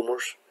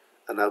 tumors,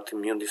 and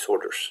autoimmune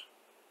disorders.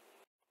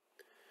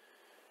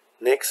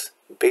 Next,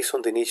 based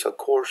on the initial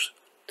course,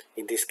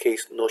 in this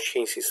case no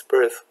change since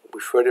birth, we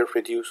further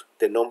reduce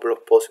the number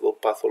of possible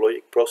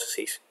pathologic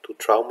processes to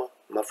trauma,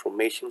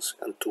 malformations,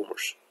 and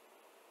tumors.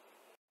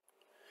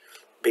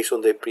 Based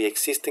on the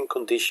pre-existing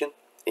condition,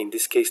 in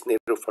this case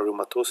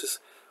neuropharyngiomatosis,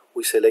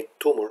 we select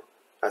tumor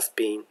as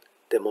being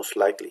the most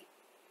likely.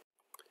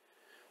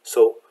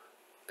 So,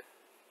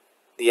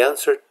 the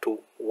answer to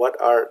what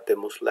are the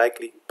most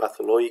likely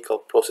pathological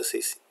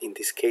processes in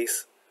this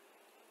case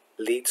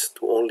leads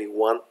to only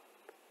one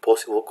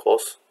possible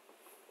cause.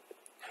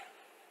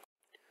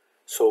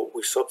 So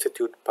we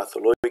substitute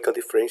pathological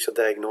differential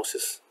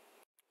diagnosis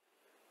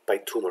by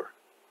tumor.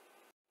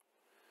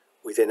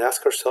 We then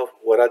ask ourselves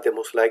what are the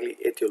most likely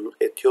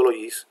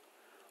etiologies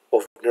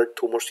of nerve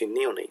tumors in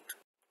neonate.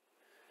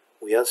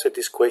 We answer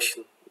this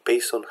question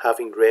based on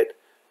having read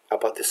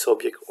about the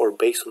subject or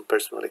based on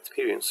personal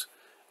experience.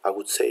 I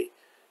would say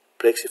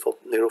plexiform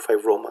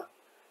neurofibroma,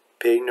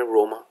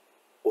 perineuroma,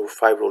 or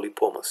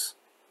fibrolipomas.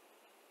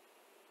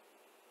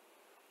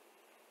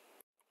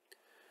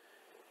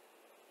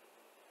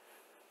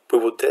 We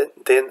would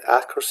then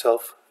ask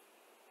ourselves,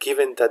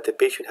 given that the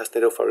patient has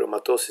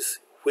neuropharyngiomatosis,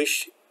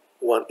 which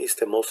one is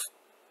the most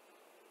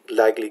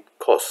likely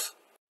cause?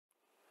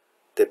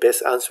 The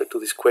best answer to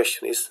this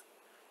question is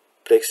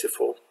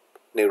plexiform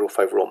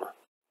neurofibroma.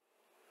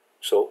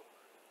 So,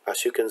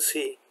 as you can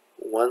see,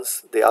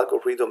 once the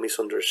algorithm is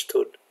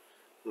understood,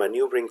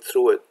 maneuvering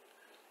through it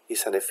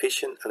is an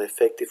efficient and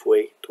effective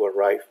way to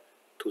arrive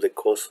to the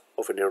cause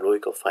of a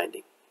neurological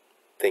finding.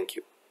 Thank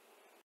you.